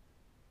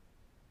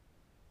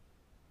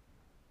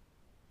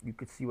 You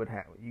could see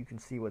you can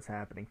see what's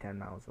happening 10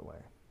 miles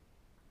away.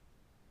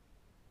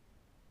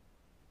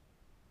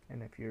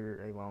 And if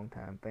you're a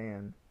longtime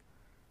fan,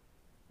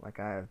 like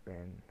I have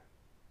been,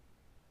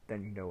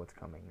 then you know what's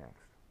coming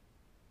next.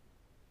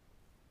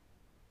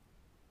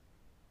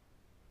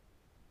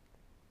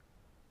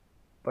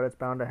 But it's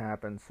bound to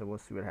happen, so we'll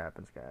see what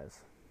happens, guys.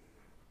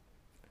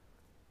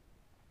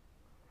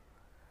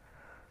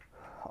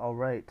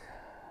 Alright.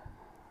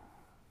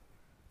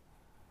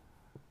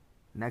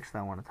 Next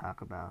I want to talk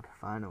about,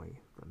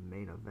 finally, the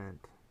main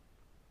event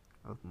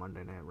of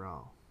Monday Night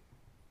Raw.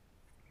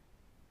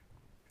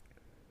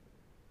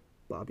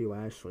 Bobby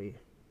Lashley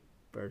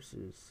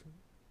versus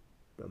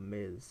The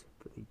Miz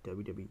for the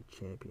WWE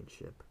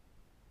Championship.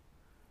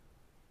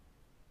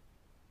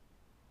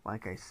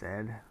 Like I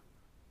said,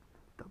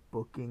 the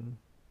booking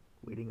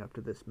leading up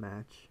to this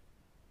match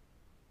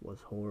was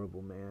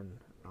horrible, man.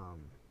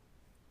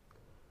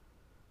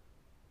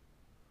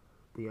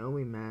 The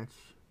only match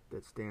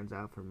that stands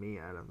out for me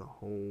out of the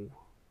whole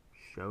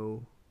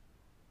show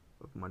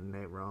of Monday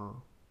Night Raw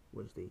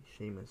was the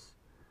Sheamus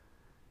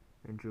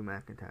and Drew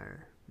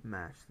McIntyre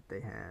match that they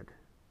had.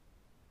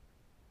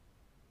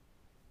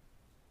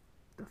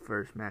 The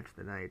first match of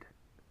the night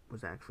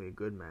was actually a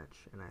good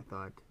match, and I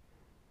thought,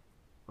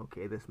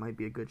 okay, this might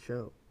be a good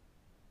show.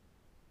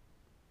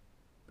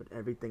 But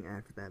everything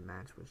after that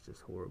match was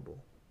just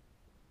horrible.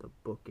 The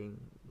booking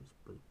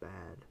was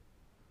bad.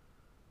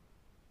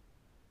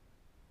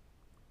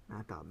 And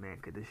I thought, man,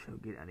 could this show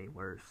get any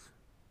worse?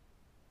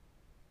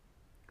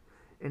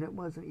 And it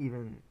wasn't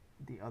even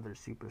the other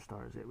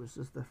superstars. It was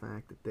just the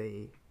fact that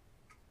they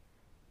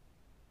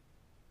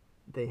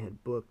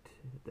had booked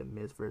The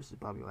Miz versus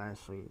Bobby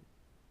Lashley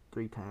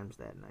 3 times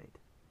that night.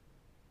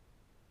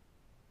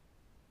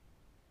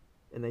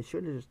 And they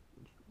should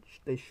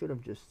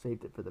have just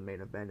saved it for the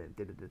main event and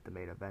did it at the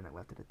main event and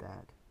left it at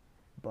that.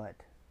 But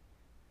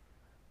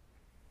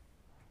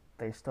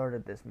they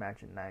started this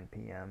match at 9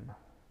 p.m.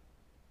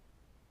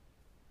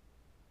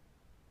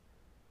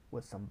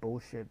 with some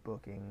bullshit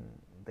booking.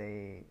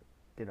 They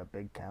did a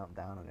big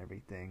countdown and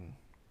everything,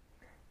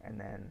 and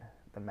then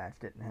the match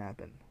didn't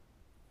happen.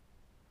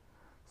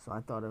 So I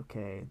thought,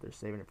 okay, they're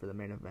saving it for the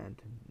main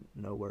event.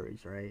 No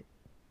worries, right?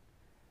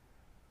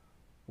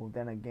 Well,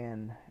 then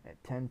again,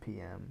 at 10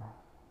 p.m.,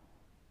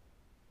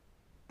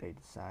 they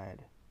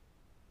decide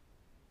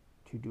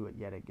to do it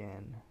yet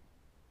again.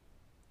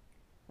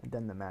 And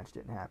then the match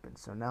didn't happen.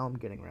 So now I'm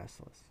getting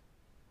restless.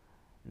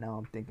 Now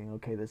I'm thinking,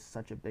 okay, this is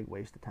such a big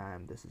waste of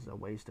time. This is a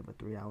waste of a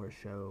 3-hour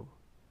show.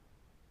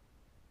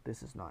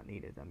 This is not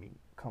needed. I mean,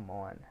 come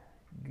on.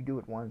 You do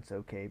it once,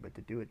 okay, but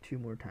to do it 2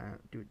 more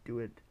times, do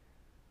it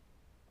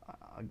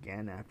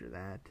again after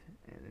that,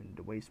 and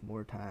to waste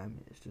more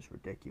time is just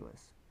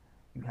ridiculous.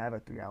 You have a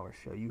 3-hour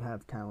show. You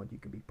have talent you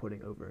could be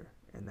putting over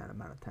in that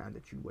amount of time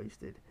that you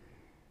wasted.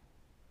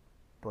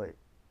 But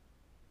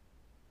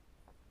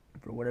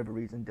for whatever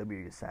reason,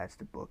 WWE decides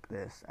to book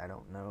this. I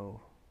don't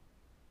know.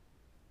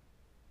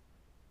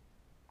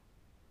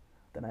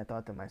 Then I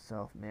thought to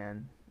myself,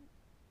 man,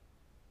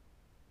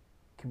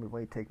 can we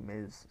really take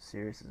Miz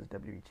serious as a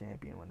WWE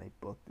champion when they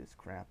book this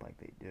crap like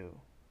they do?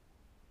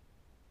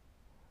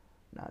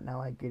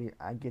 Now I get it.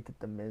 I get that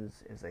the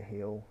Miz is a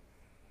heel.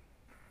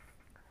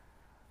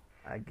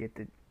 I get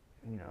that,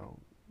 you know,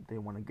 they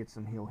want to get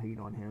some heel heat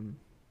on him.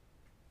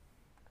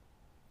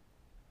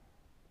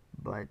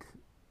 But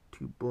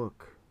to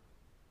book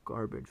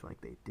garbage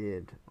like they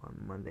did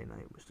on Monday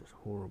night was just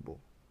horrible.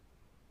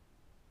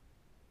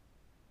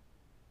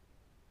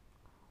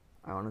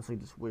 I honestly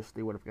just wish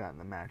they would have gotten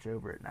the match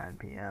over at 9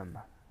 p.m.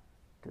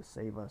 to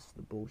save us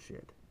the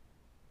bullshit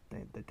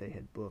that they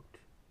had booked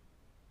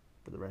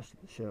for the rest of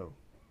the show.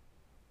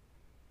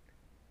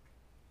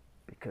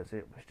 Because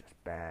it was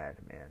just bad,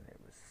 man. It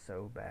was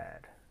so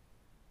bad.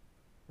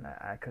 And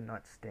I could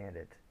not stand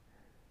it.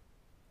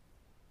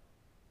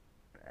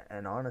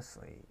 And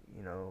honestly,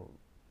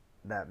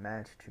 that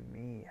match to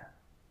me,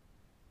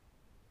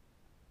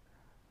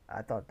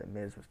 I thought The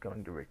Miz was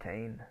going to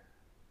retain.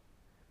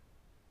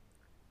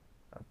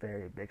 A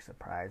very big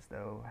surprise,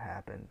 though,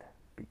 happened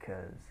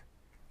because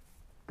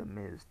The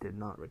Miz did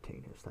not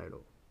retain his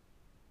title.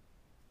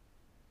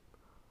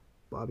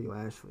 Bobby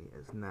Lashley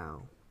is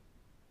now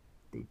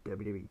the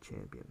WWE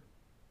Champion,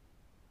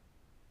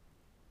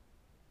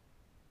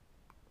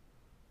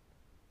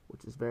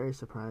 which is very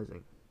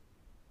surprising.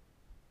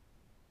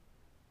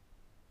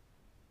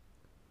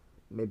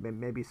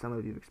 Maybe some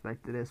of you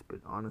expected this,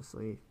 but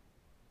honestly,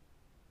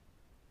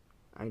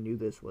 I knew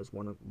this was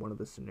one of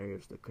the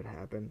scenarios that could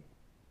happen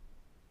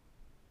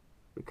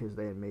because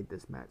they had made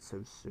this match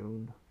so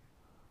soon.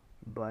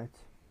 But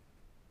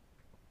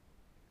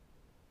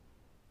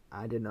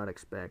I did not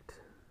expect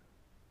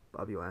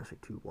Bobby Lashley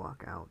to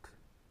walk out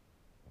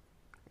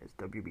as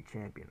WWE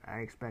Champion. I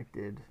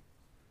expected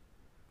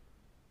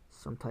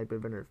some type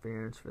of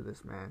interference for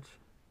this match.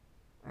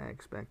 I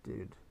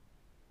expected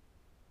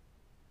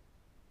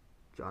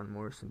John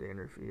Morrison to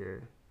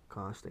interfere,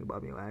 costing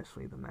Bobby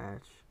Lashley the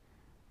match,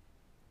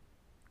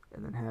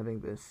 and then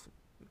having this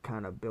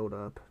kind of build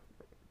up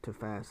to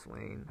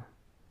Fastlane,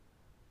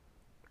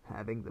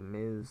 having The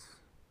Miz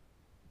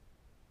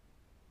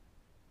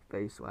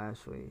face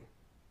Lashley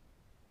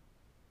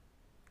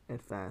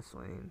at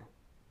Fastlane,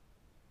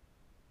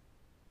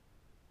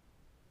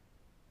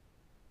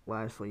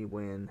 Lashley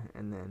win,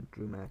 and then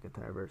Drew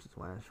McIntyre versus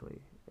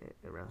Lashley at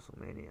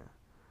WrestleMania.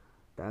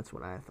 That's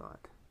what I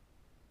thought.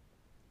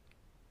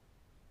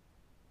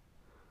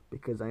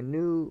 Because I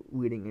knew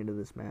leading into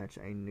this match,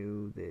 I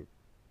knew that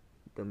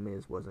The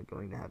Miz wasn't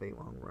going to have a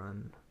long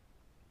run.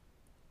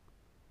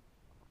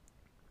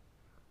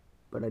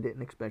 But I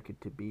didn't expect it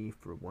to be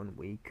for 1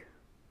 week.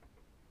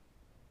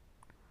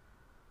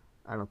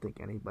 I don't think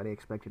anybody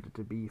expected it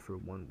to be for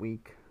 1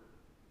 week,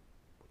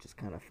 which is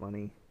kind of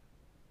funny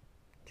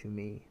to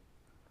me.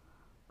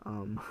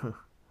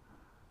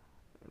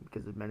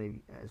 Because as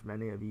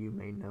many of you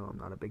may know, I'm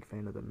not a big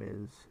fan of The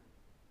Miz.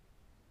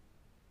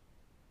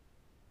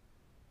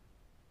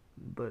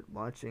 But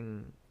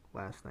watching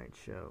Monday Night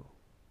Show,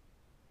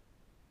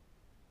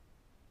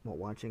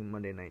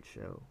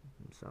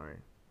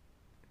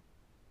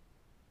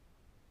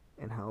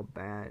 and how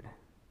bad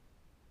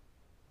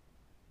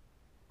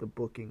the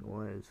booking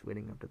was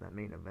leading up to that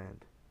main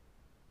event,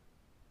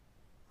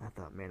 I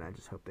thought, man, I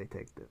just hope they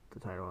take the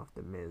title off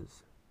The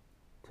Miz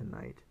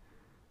tonight,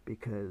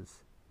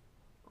 because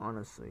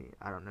honestly,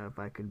 I don't know if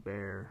I could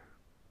bear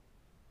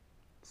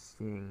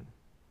seeing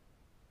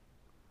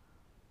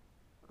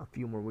a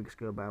few more weeks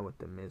go by with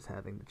The Miz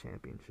having the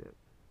championship.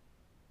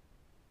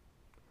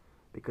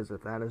 Because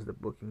if that is the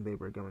booking they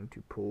were going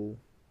to pull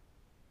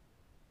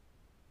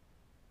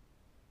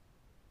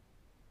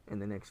in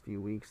the next few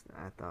weeks,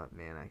 I thought,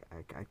 man,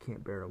 I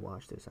can't bear to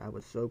watch this. I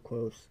was so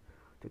close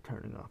to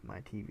turning off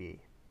my TV.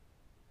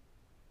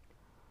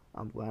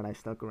 I'm glad I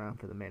stuck around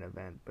for the main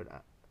event, but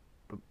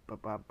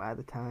by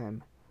the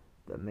time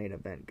the main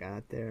event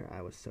got there,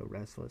 I was so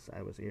restless,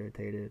 I was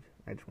irritated,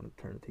 I just wanted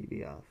to turn the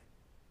TV off.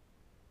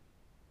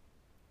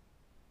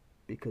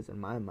 Because in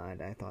my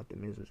mind, I thought The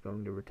Miz was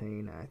going to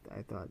retain.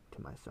 I thought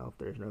to myself,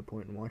 there's no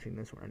point in watching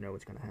this when I know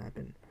what's going to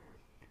happen.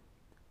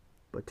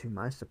 But to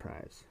my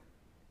surprise,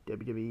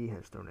 WWE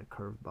has thrown a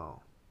curveball.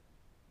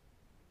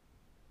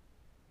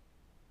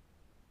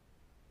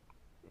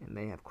 And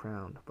they have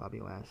crowned Bobby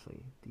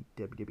Lashley the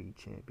WWE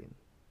Champion.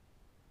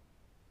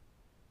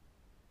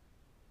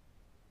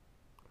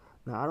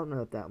 Now, I don't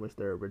know if that was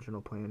their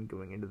original plan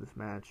going into this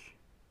match.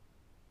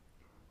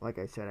 Like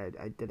I said,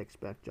 I did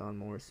expect John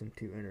Morrison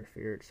to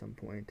interfere at some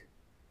point.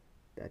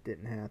 That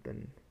didn't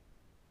happen.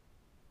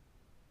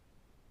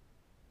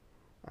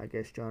 I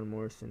guess John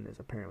Morrison is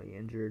apparently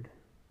injured.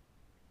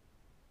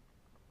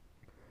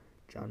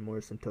 John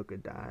Morrison took a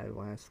dive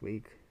last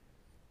week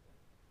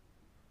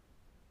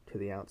to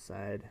the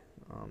outside.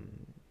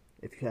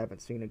 If you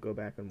haven't seen it, go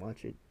back and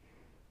watch it.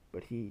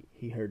 But he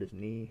hurt his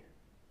knee.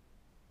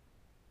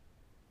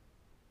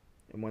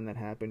 And when that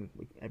happened,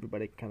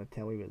 everybody could kind of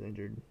tell he was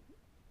injured.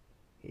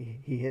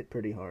 He hit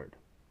pretty hard.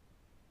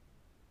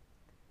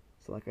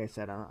 So like I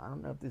said, I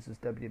don't know if this is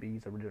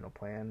WWE's original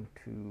plan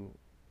to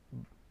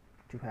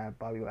have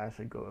Bobby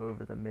Lashley go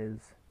over The Miz.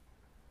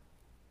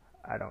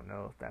 I don't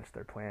know if that's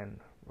their plan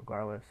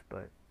regardless,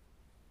 but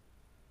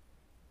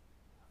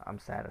I'm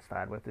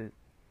satisfied with it.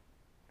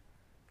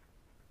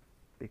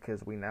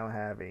 Because we now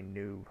have a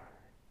new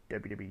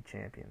WWE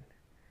champion,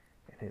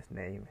 and his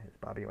name is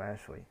Bobby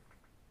Lashley.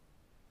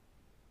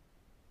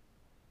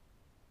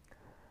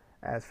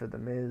 As for The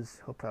Miz,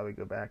 he'll probably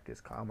go back to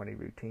his comedy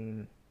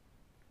routine.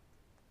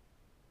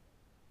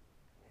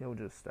 He'll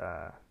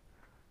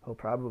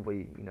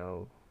probably,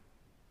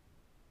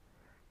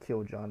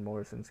 kill John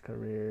Morrison's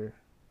career.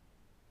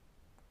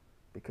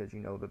 Because,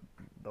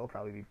 they'll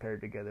probably be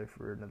paired together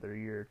for another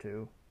year or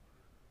two.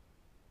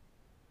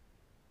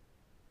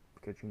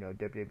 Because,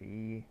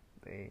 WWE,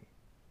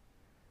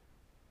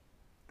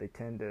 they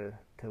tend to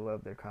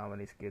love their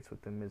comedy skits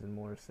with the Miz and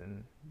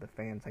Morrison. The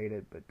fans hate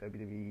it, but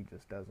WWE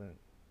just doesn't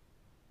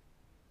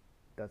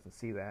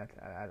see that.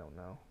 I don't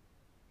know.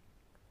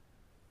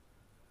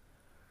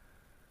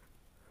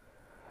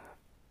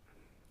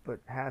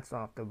 But hats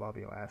off to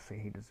Bobby Lashley.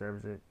 He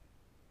deserves it.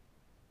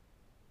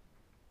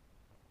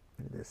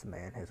 This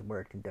man has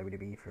worked in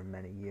WWE for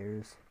many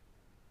years.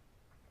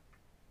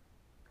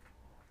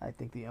 I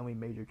think the only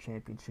major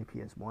championship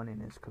he has won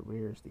in his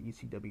career is the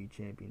ECW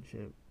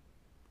championship.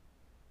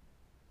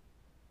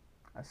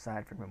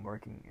 Aside from him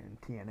working in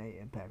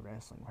TNA Impact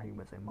Wrestling, where he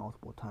was a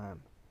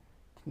multiple-time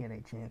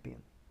TNA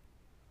champion.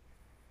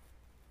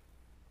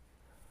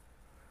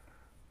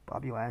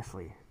 Bobby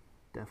Lashley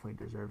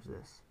definitely deserves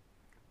this.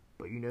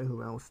 But you know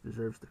who else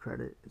deserves the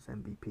credit is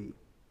MVP.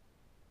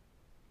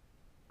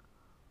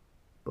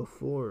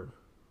 Before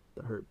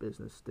the Hurt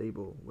Business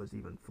stable was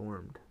even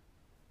formed,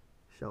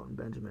 Shelton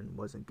Benjamin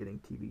wasn't getting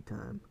TV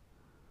time.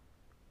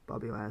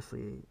 Bobby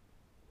Lashley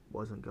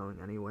wasn't going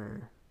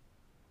anywhere.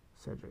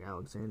 Cedric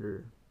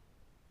Alexander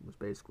was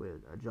basically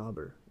a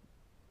jobber.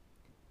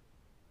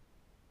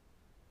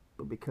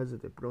 But because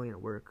of the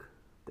brilliant work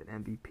that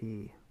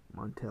MVP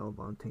Montel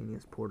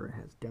Vontainius Porter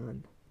has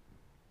done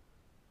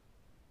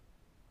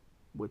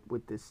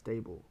with this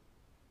stable,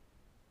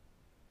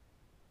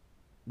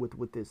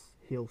 with this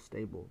heel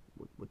stable,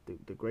 with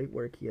the great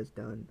work he has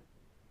done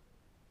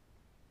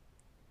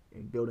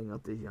in building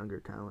up this younger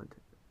talent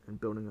and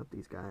building up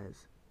these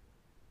guys,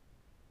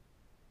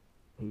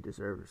 he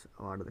deserves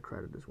a lot of the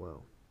credit as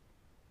well.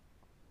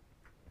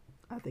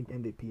 I think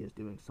MVP is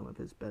doing some of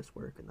his best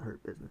work in the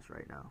Hurt Business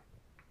right now.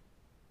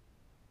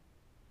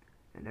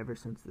 And ever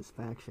since this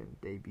faction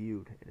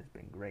debuted, it has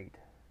been great.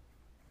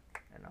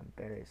 And I'm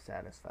very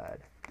satisfied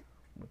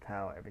with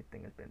how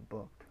everything has been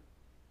booked.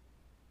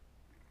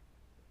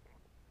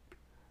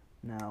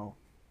 Now,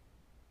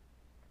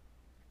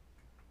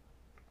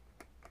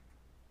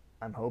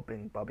 I'm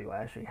hoping Bobby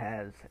Lashley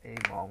has a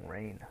long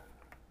reign.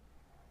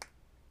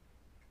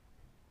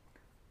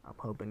 I'm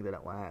hoping that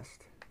it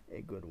lasts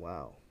a good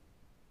while.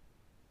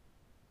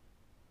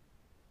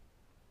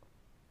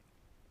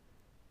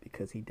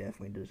 Because he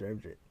definitely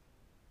deserves it.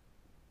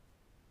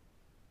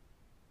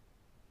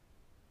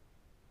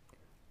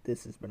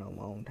 This has been a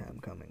long time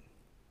coming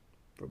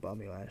for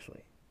Bobby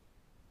Lashley.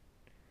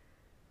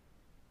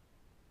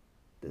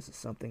 This is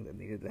something that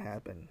needed to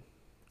happen.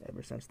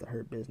 Ever since the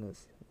Hurt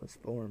Business was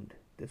formed,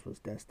 this was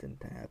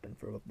destined to happen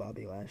for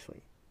Bobby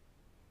Lashley.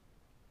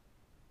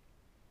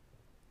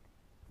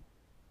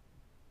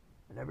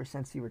 And ever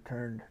since he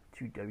returned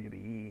to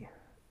WWE,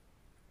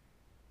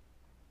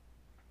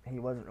 he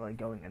wasn't really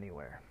going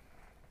anywhere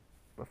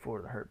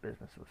before the Hurt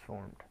Business was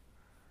formed.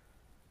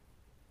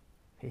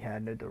 He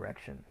had no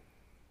direction.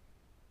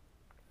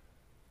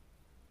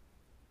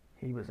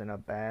 He was in a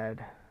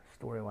bad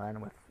storyline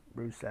with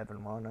Rusev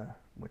and Lana,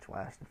 which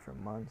lasted for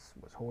months,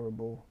 was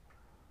horrible.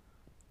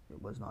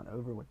 It was not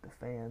over with the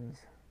fans.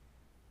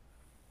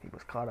 He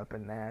was caught up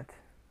in that.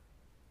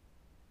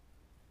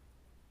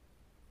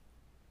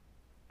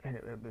 And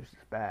it was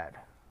just bad.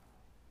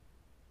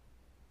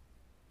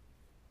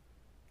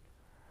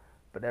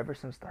 But ever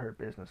since the Hurt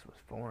Business was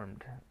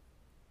formed,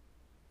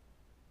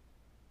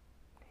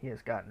 he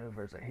has gotten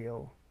over as a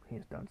heel. He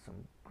has done some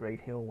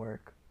great heel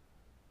work.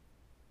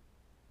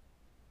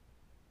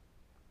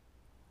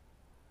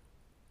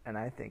 And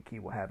I think he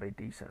will have a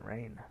decent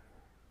reign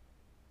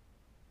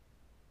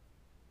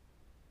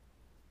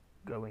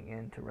going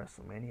into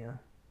WrestleMania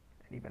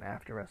and even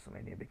after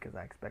WrestleMania, because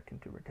I expect him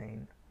to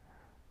retain.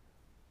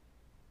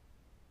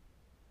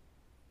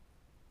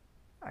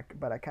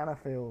 But I kind of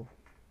feel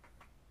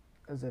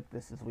as if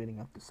this is leading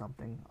up to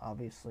something.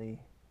 Obviously,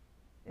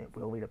 it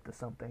will lead up to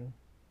something.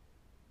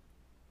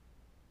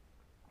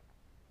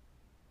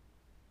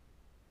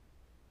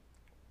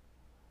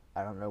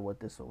 I don't know what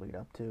this will lead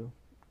up to.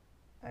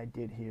 I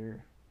did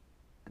hear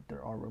that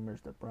there are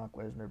rumors that Brock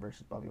Lesnar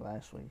versus Bobby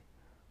Lashley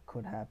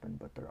could happen,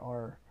 but there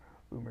are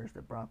rumors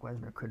that Brock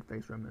Lesnar could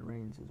face Roman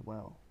Reigns as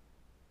well.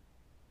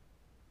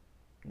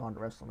 Not at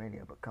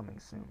WrestleMania, but coming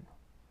soon.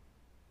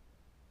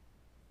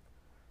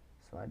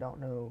 So I don't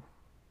know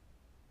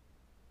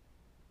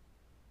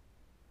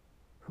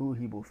who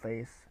he will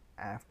face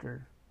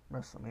after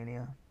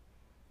WrestleMania,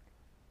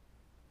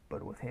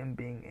 but with him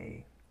being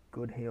a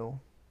good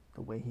heel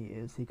the way he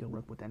is, he can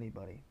work with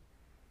anybody.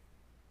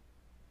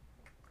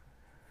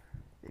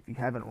 If you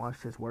haven't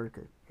watched his work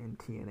in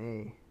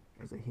TNA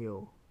as a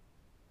heel,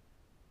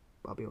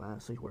 Bobby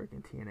Lashley's work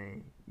in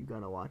TNA, you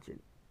gotta watch it.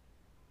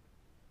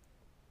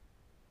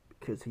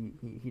 Because he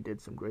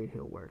did some great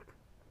heel work.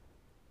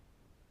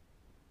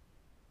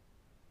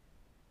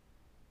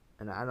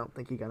 And I don't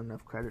think he got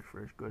enough credit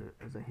for as good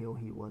as a heel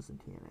he was in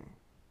TNA.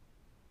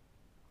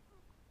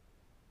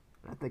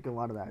 And I think a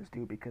lot of that is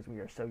due because we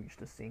are so used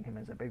to seeing him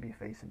as a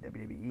babyface in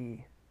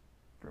WWE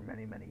for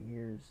many, many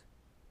years.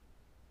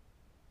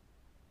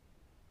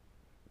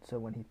 So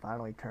when he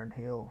finally turned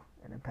heel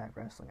in Impact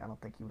Wrestling, I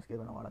don't think he was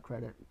given a lot of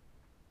credit.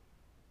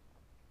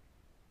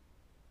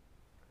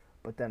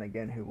 But then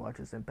again, who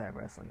watches Impact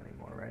Wrestling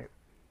anymore, right?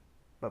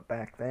 But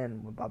back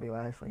then, when Bobby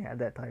Lashley had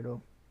that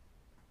title,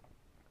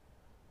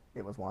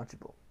 it was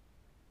watchable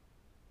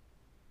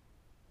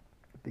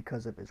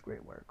because of his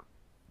great work.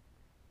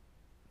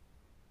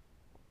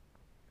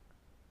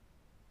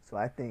 So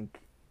I think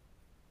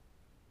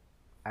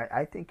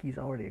he's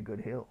already a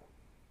good heel.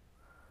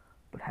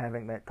 But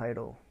having that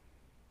title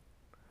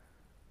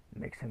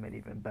makes him an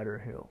even better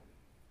heel.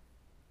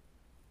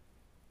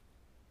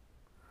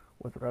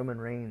 With Roman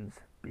Reigns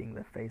being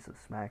the face of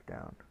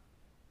SmackDown,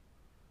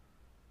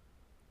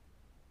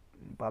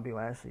 Bobby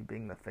Lashley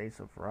being the face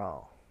of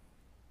Raw,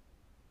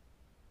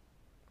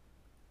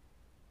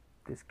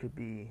 this could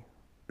be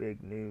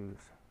big news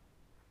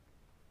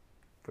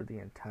for the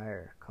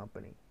entire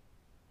company.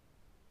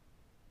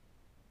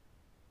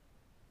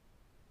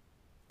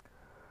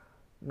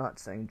 Not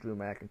saying Drew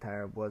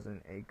McIntyre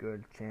wasn't a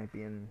good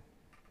champion.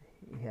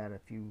 He had a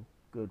few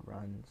good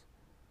runs.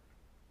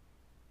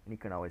 And he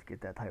can always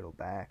get that title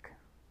back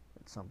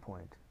at some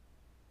point.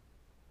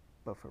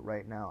 But for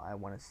right now, I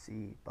want to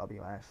see Bobby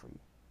Lashley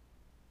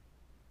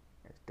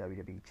as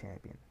WWE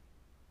Champion.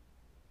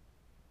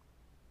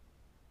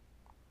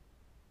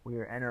 We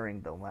are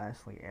entering the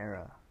Lashley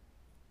era.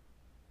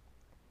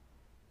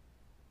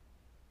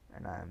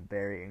 And I'm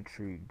very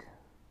intrigued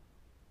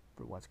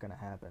for what's going to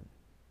happen.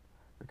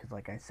 Because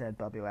like I said,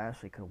 Bobby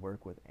Lashley can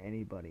work with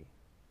anybody.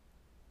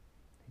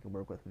 He can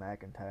work with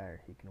McIntyre.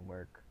 He can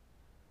work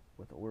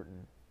with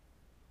Orton,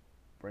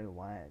 Bray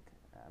Wyatt.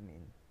 I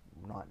mean,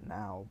 not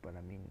now, but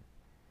I mean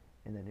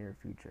in the near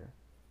future.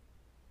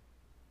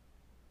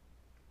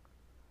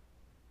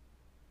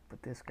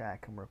 But this guy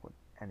can work with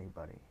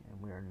anybody.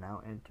 And we are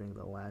now entering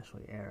the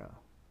Lashley era.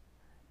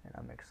 And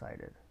I'm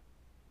excited.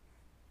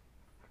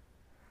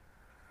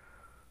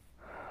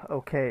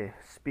 Okay,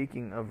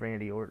 speaking of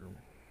Randy Orton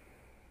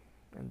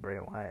and Bray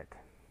Wyatt,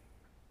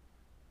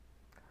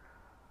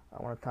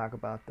 I want to talk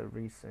about the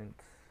recent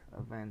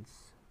events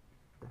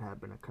that have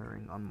been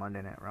occurring on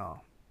Monday Night Raw.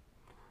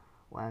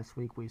 Last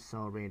week we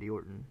saw Randy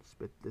Orton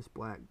spit this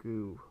black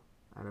goo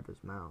out of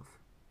his mouth.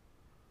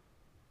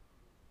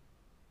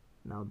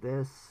 Now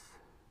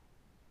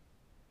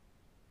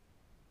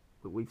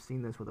we've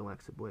seen this with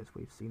Alexa Bliss.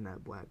 We've seen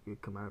that black goo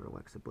come out of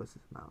Alexa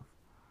Bliss's mouth.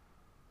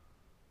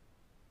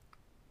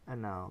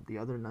 And now, the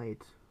other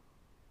night,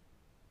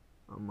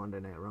 on Monday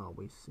Night Raw,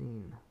 we've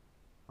seen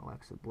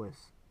Alexa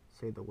Bliss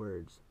say the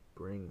words,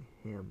 "Bring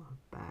him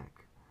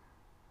back."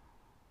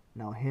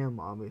 Now him,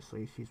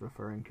 obviously, she's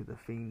referring to the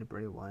Fiend,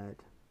 Bray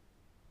Wyatt.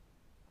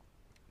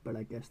 But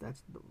I guess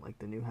that's like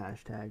the new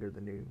hashtag or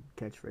the new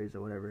catchphrase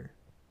or whatever.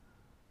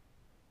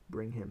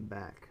 Bring him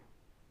back.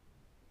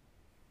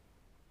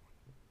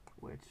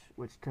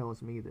 Which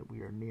tells me that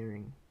we are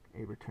nearing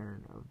a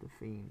return of the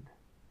Fiend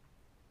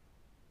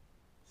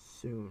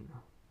soon.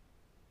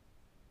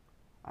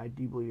 I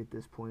do believe at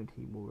this point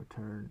he will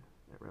return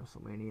at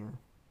WrestleMania.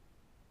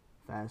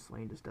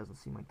 Fastlane just doesn't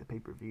seem like the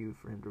pay-per-view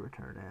for him to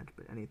return at,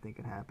 but anything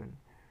can happen.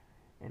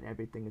 And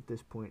everything at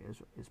this point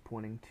is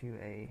pointing to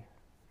a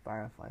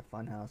Firefly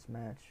Funhouse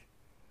match.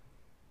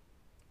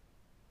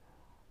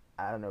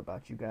 I don't know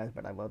about you guys,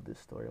 but I love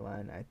this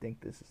storyline. I think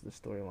this is the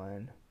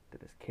storyline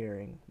that is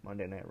carrying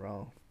Monday Night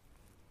Raw,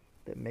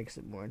 that makes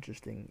it more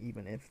interesting,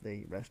 even if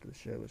the rest of the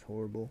show is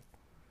horrible.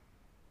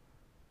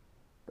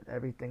 But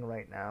everything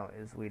right now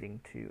is leading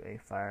to a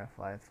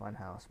Firefly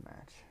Funhouse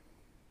match.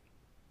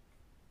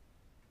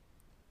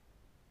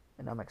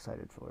 And I'm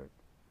excited for it.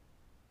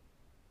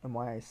 And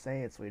why I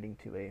say it's leading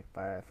to a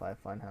Firefly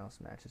Funhouse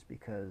match is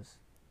because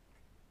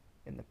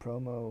in the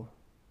promo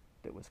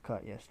that was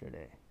cut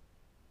yesterday,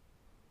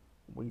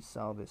 we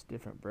saw this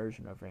different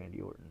version of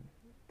Randy Orton.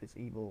 This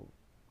evil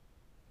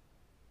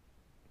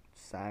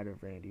side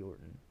of Randy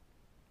Orton.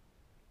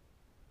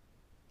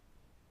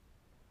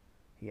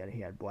 He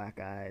had black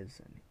eyes,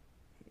 and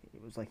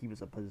it was like he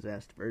was a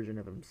possessed version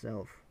of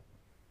himself.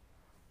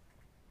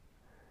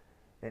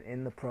 And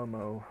in the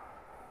promo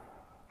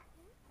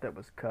that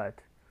was cut,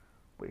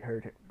 we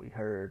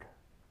heard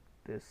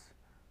this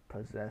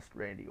possessed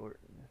Randy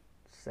Orton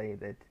say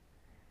that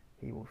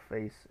he will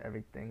face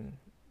everything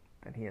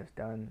that he has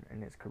done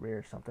in his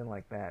career, something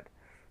like that,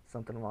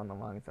 something along the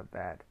lines of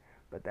that.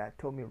 But that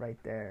told me right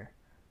there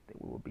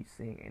that we will be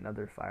seeing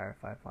another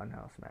Firefly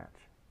Funhouse match.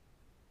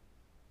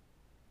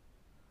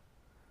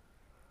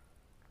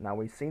 Now,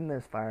 we've seen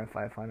this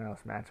Firefly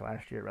Funhouse match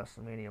last year at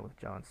WrestleMania with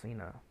John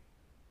Cena,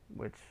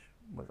 which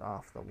was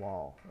off the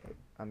wall.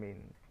 I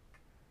mean,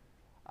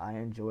 I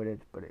enjoyed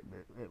it, but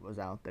it was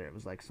out there. It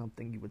was like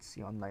something you would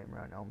see on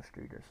Nightmare on Elm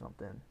Street or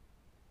something.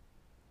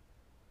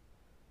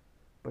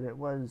 But it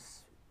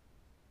was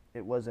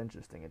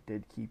interesting. It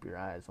did keep your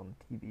eyes on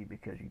the TV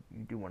because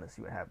you do want to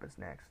see what happens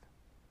next.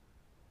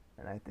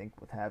 And I think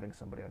with having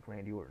somebody like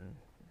Randy Orton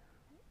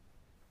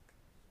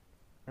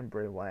and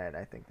Bray Wyatt,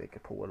 I think they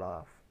could pull it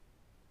off.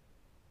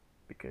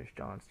 Because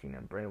John Cena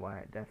and Bray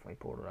Wyatt definitely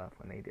pulled it off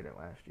when they did it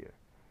last year.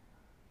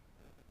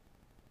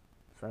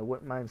 So I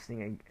wouldn't mind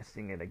seeing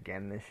it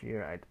again this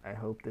year. I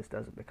hope this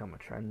doesn't become a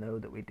trend, though,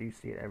 that we do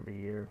see it every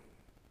year.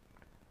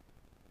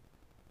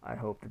 I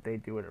hope that they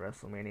do it at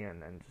WrestleMania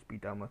and then just be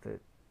done with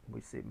it.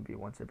 we see it maybe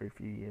once every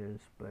few years,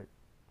 but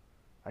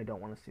I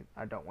don't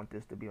want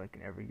this to be like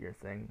an every year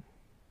thing.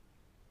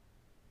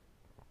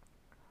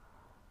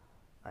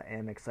 I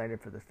am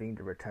excited for The Fiend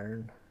to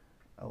return.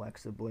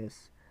 Alexa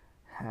Bliss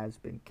has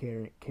been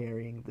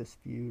carrying this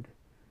feud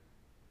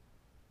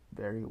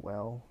very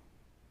well.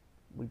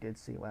 We did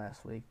see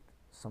last week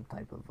some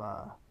type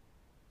of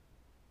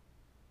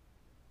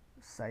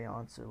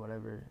seance or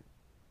whatever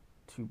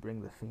to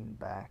bring The Fiend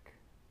back.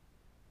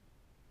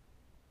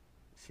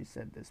 She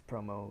said this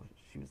promo,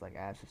 she was like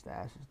ashes to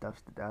ashes,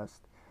 dust to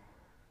dust.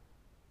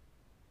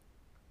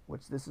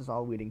 Which this is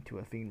all leading to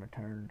a Fiend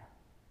return.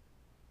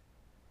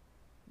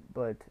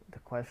 But the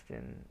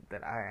question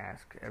that I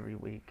ask every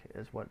week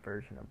is, what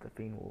version of The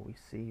Fiend will we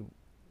see?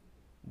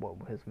 What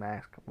will his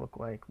mask look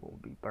like? Will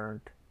it be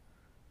burnt?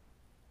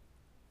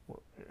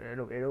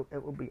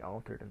 It will be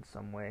altered in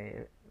some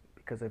way,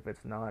 because if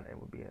it's not, it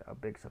will be a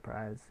big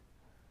surprise.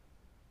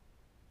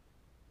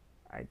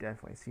 I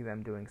definitely see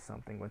them doing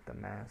something with the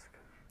mask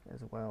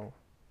as well.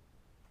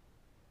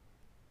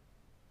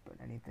 But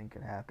anything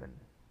could happen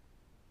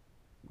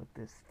with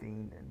this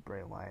Fiend and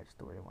Bray Wyatt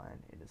storyline.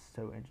 It is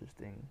so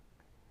interesting.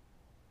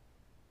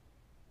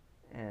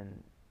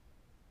 And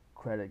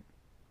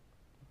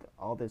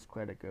all this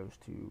credit goes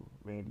to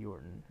Randy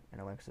Orton and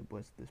Alexa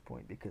Bliss at this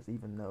point, because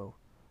even though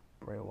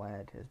Bray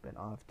Wyatt has been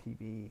off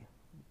TV,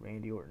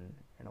 Randy Orton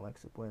and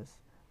Alexa Bliss,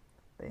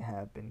 they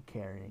have been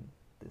carrying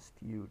this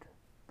feud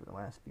for the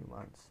last few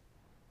months.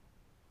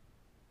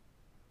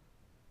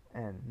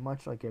 And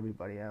much like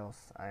everybody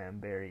else, I am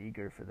very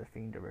eager for The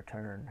Fiend to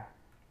return.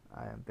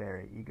 I am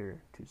very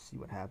eager to see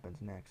what happens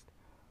next.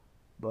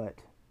 But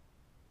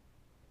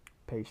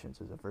patience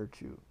is a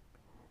virtue,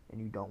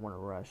 and you don't want to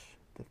rush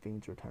The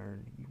Fiend's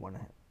return. You want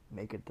to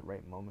make it the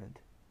right moment.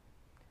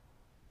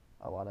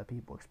 A lot of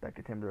people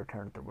expected him to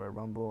return at the Royal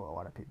Rumble. A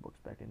lot of people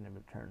expected him to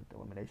return at the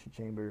Elimination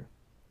Chamber.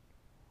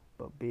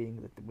 But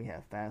being that we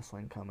have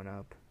Fastlane coming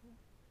up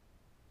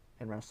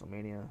and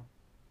WrestleMania,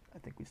 I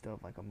think we still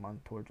have like a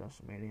month towards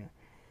WrestleMania.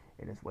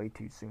 It is way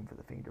too soon for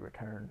The Fiend to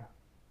return,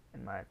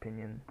 in my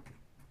opinion.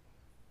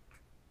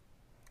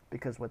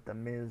 Because with The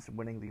Miz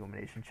winning the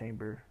Elimination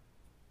Chamber,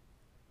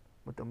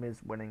 with The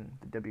Miz winning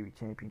the WWE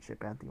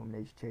Championship at the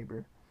Elimination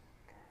Chamber,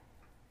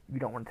 you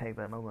don't want to take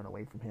that moment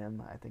away from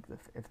him. I think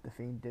if The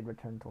Fiend did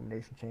return to the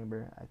Elimination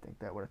Chamber, I think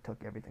that would have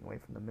took everything away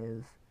from The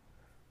Miz.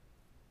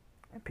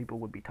 And people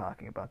would be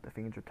talking about The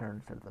Fiend's return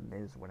instead of The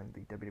Miz winning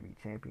the WWE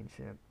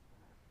Championship,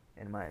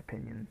 in my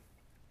opinion.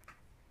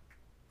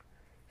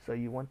 So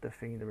you want The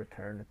Fiend to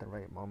return at the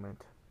right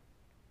moment.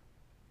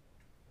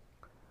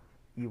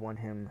 You want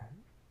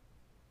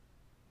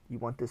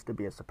this to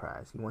be a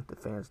surprise. You want the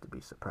fans to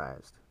be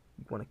surprised.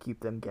 You want to keep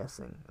them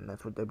guessing, and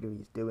that's what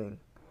WWE is doing.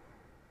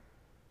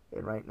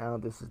 And right now,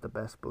 this is the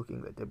best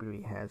booking that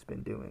WWE has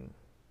been doing.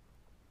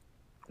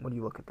 When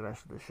you look at the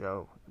rest of the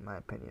show, in my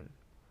opinion,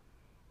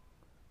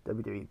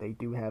 WWE, they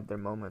do have their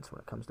moments when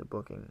it comes to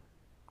booking.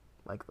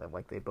 Like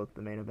they booked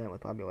the main event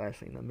with Bobby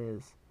Lashley and The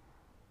Miz.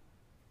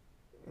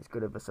 As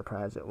good of a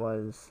surprise it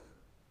was.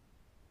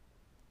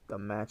 The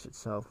match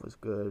itself was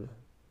good.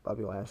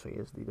 Bobby Lashley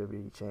is the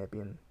WWE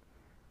champion,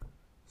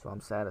 so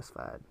I'm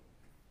satisfied.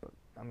 But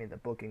I mean, the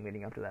booking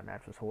leading up to that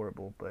match was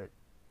horrible, but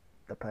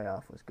the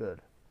payoff was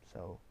good,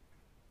 so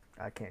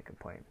I can't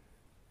complain.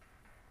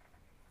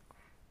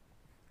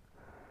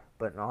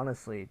 But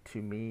honestly,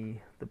 to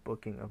me, the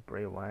booking of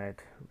Bray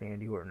Wyatt,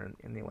 Randy Orton,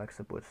 and the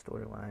Alexa Bliss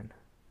storyline,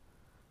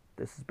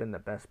 this has been the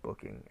best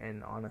booking.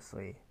 And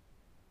honestly,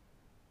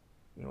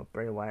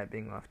 Bray Wyatt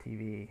being off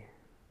TV,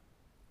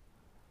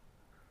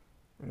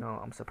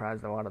 I'm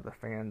surprised a lot of the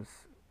fans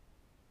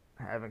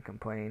haven't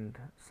complained,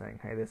 saying,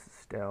 hey, this is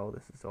stale,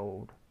 this is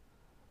old.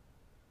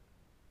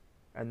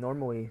 And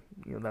normally,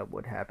 that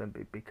would happen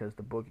because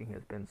the booking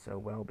has been so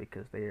well,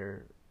 because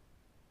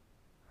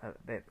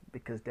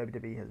because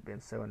WWE has been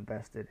so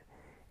invested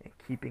in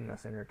keeping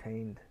us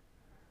entertained,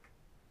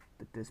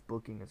 that this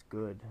booking is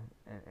good.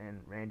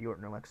 And Randy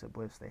Orton and Alexa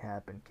Bliss, they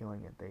have been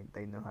killing it.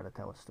 They know how to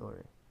tell a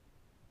story.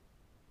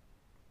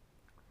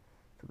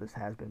 So this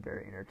has been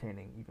very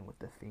entertaining, even with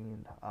The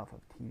Fiend off of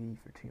TV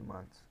for 2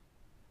 months.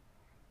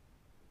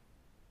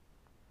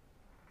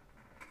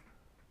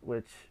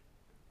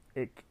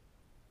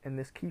 And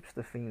this keeps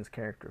The Fiend's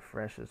character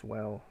fresh as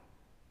well.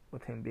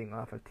 With him being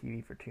off of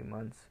TV for 2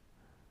 months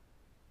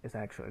is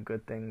actually a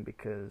good thing,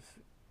 because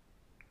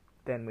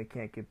then we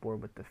can't get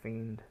bored with The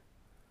Fiend.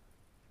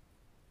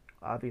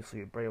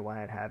 Obviously, Bray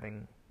Wyatt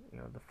having,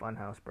 the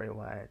Funhouse Bray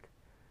Wyatt,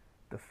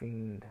 The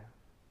Fiend,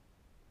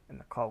 and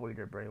the cult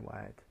leader Bray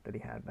Wyatt that he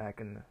had back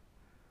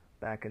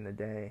in the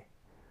day,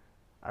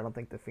 I don't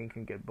think The Fiend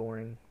can get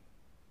boring.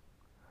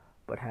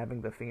 But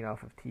having The Fiend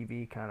off of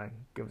TV kind of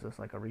gives us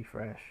like a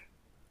refresh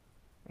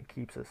and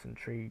keeps us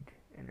intrigued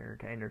and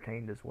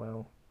entertained as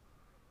well.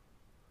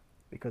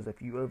 Because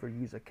if you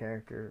overuse a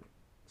character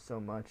so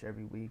much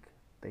every week,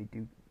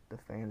 the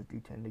fans do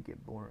tend to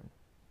get boring.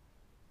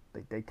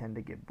 They tend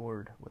to get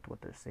bored with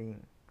what they're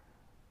seeing.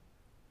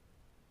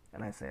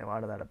 And I say a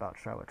lot of that about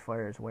Charlotte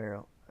Flair as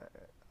well.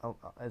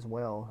 as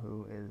well,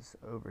 who is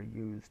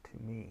overused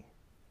to me,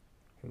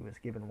 who is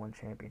given one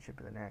championship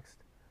to the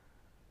next.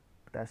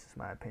 But that's just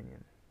my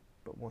opinion.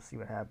 But we'll see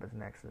what happens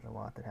next. There's a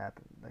lot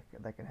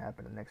that can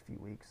happen in the next few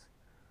weeks.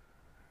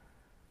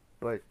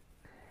 But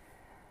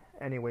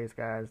anyways,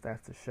 guys,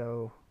 that's the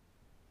show.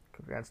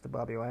 Congrats to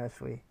Bobby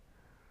Lashley.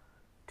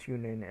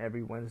 Tune in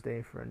every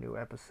Wednesday for a new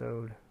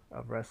episode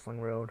of Wrestling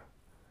World.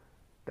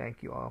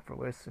 Thank you all for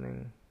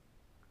listening.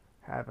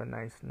 Have a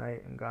nice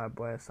night and God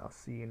bless. I'll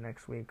see you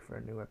next week for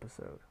a new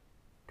episode.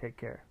 Take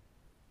care.